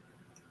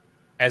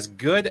 As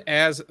good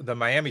as the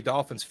Miami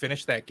Dolphins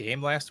finished that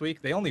game last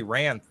week, they only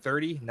ran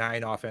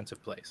 39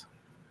 offensive plays.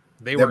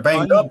 They were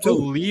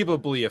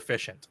unbelievably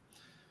efficient.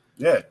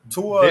 Yeah,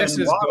 Tua this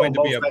and is Waddle going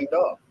to be banged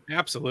up.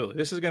 Absolutely.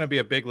 This is going to be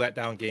a big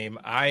letdown game.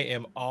 I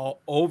am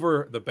all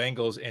over the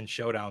Bengals in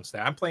showdowns.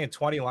 I'm playing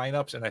 20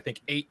 lineups, and I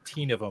think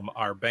 18 of them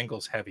are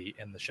Bengals heavy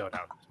in the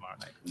showdown tomorrow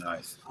night.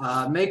 Nice.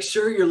 Make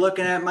sure you're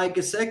looking at Mike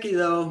Gesicki,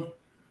 though.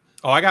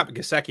 Oh, I got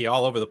Gesicki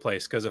all over the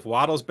place because if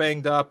Waddle's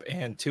banged up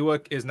and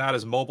Tua is not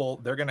as mobile,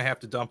 they're going to have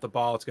to dump the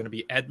ball. It's going to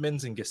be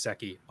Edmonds and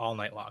Gesicki all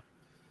night long.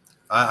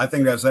 I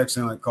think that's an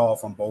excellent call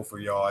from both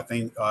of y'all. I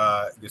think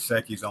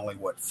Gesicki's only,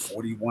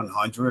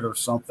 4,100 or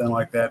something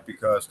like that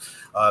because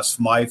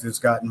Smythe has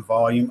gotten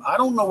volume. I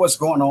don't know what's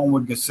going on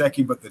with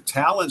Gesicki, but the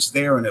talent's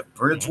there. And if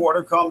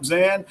Bridgewater comes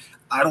in,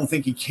 I don't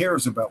think he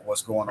cares about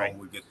what's going on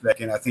with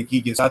Gesicki. And I think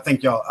he gets. I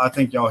think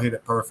y'all hit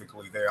it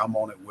perfectly there. I'm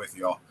on it with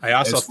y'all. I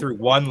also threw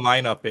one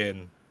lineup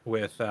in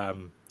with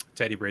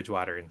Teddy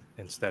Bridgewater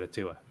instead of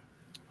Tua,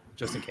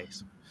 just in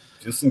case.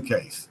 Just in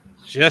case.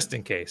 Just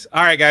in case.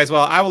 All right, guys.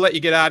 Well, I will let you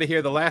get out of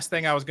here. The last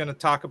thing I was going to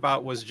talk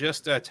about was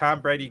just Tom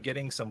Brady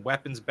getting some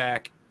weapons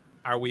back.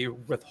 Are we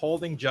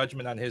withholding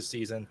judgment on his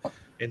season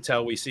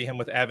until we see him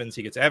with Evans?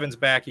 He gets Evans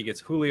back. He gets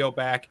Julio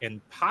back and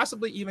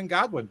possibly even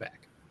Godwin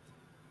back.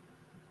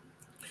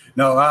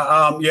 No,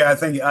 I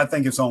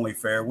think it's only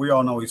fair. We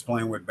all know he's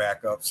playing with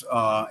backups,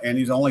 and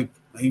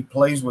he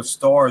plays with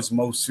stars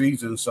most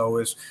seasons.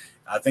 So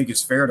I think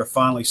it's fair to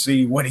finally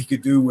see what he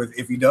could do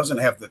if he doesn't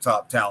have the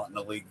top talent in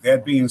the league.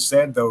 That being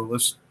said, though,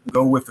 let's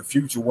go with the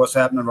future. What's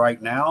happening right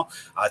now?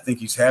 I think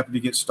he's happy to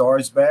get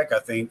stars back. I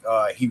think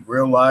he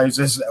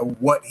realizes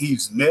what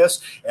he's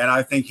missed, and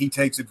I think he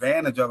takes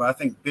advantage of it. I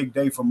think big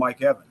day for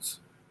Mike Evans.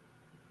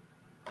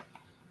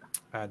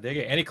 Dig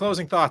it. Any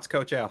closing thoughts,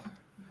 Coach Al?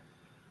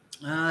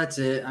 That's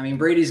it. I mean,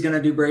 Brady's going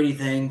to do Brady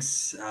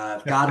things.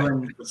 If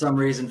Godwin, for some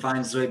reason,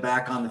 finds his way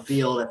back on the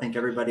field, I think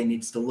everybody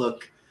needs to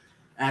look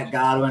at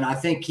Godwin. I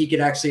think he could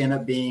actually end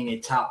up being a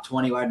top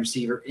 20 wide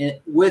receiver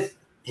with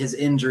his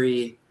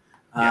injury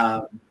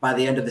by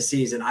the end of the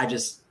season.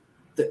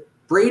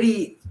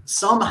 Brady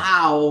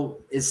somehow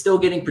is still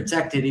getting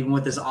protected even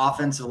with his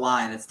offensive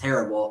line. It's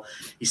terrible.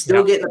 He's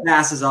still getting the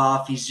passes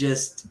off. He's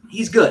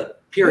good.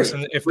 Period.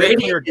 Listen, if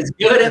Brady is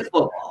good at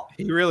football.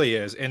 He really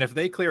is. And if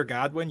they clear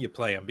Godwin, you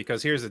play him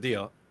because here's the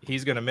deal.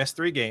 He's going to miss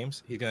 3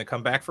 games. He's going to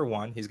come back for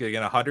 1. He's going to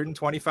get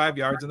 125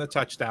 yards in the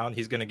touchdown.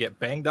 He's going to get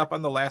banged up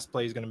on the last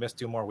play. He's going to miss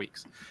 2 more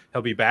weeks.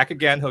 He'll be back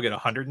again. He'll get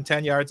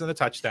 110 yards in the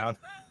touchdown.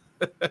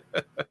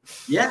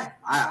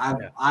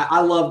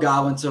 I love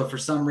Godwin. So for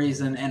some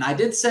reason, and I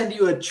did send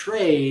you a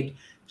trade,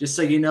 just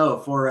so you know,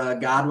 for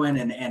Godwin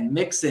and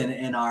Mixon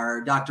in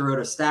our Dr.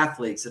 Roto staff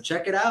league. So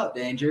check it out,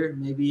 Danger.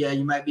 Maybe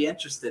you might be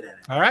interested in it.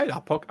 All right. I'll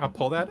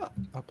pull that up.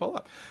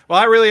 Well,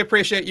 I really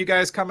appreciate you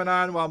guys coming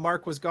on while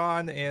Mark was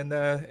gone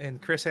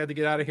and Chris had to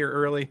get out of here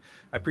early.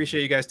 I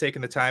appreciate you guys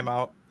taking the time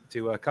out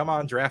to come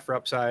on Draft for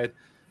Upside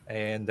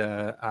and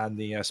on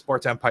the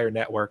Sports Empire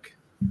Network.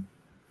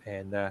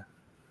 And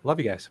love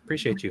you guys.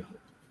 Appreciate you.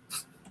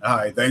 All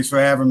right. Thanks for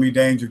having me,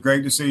 Danger.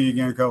 Great to see you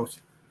again, Coach.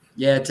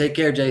 Yeah, take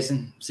care,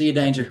 Jason. See you,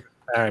 Danger.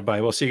 All right, buddy.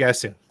 We'll see you guys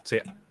soon. See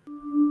ya.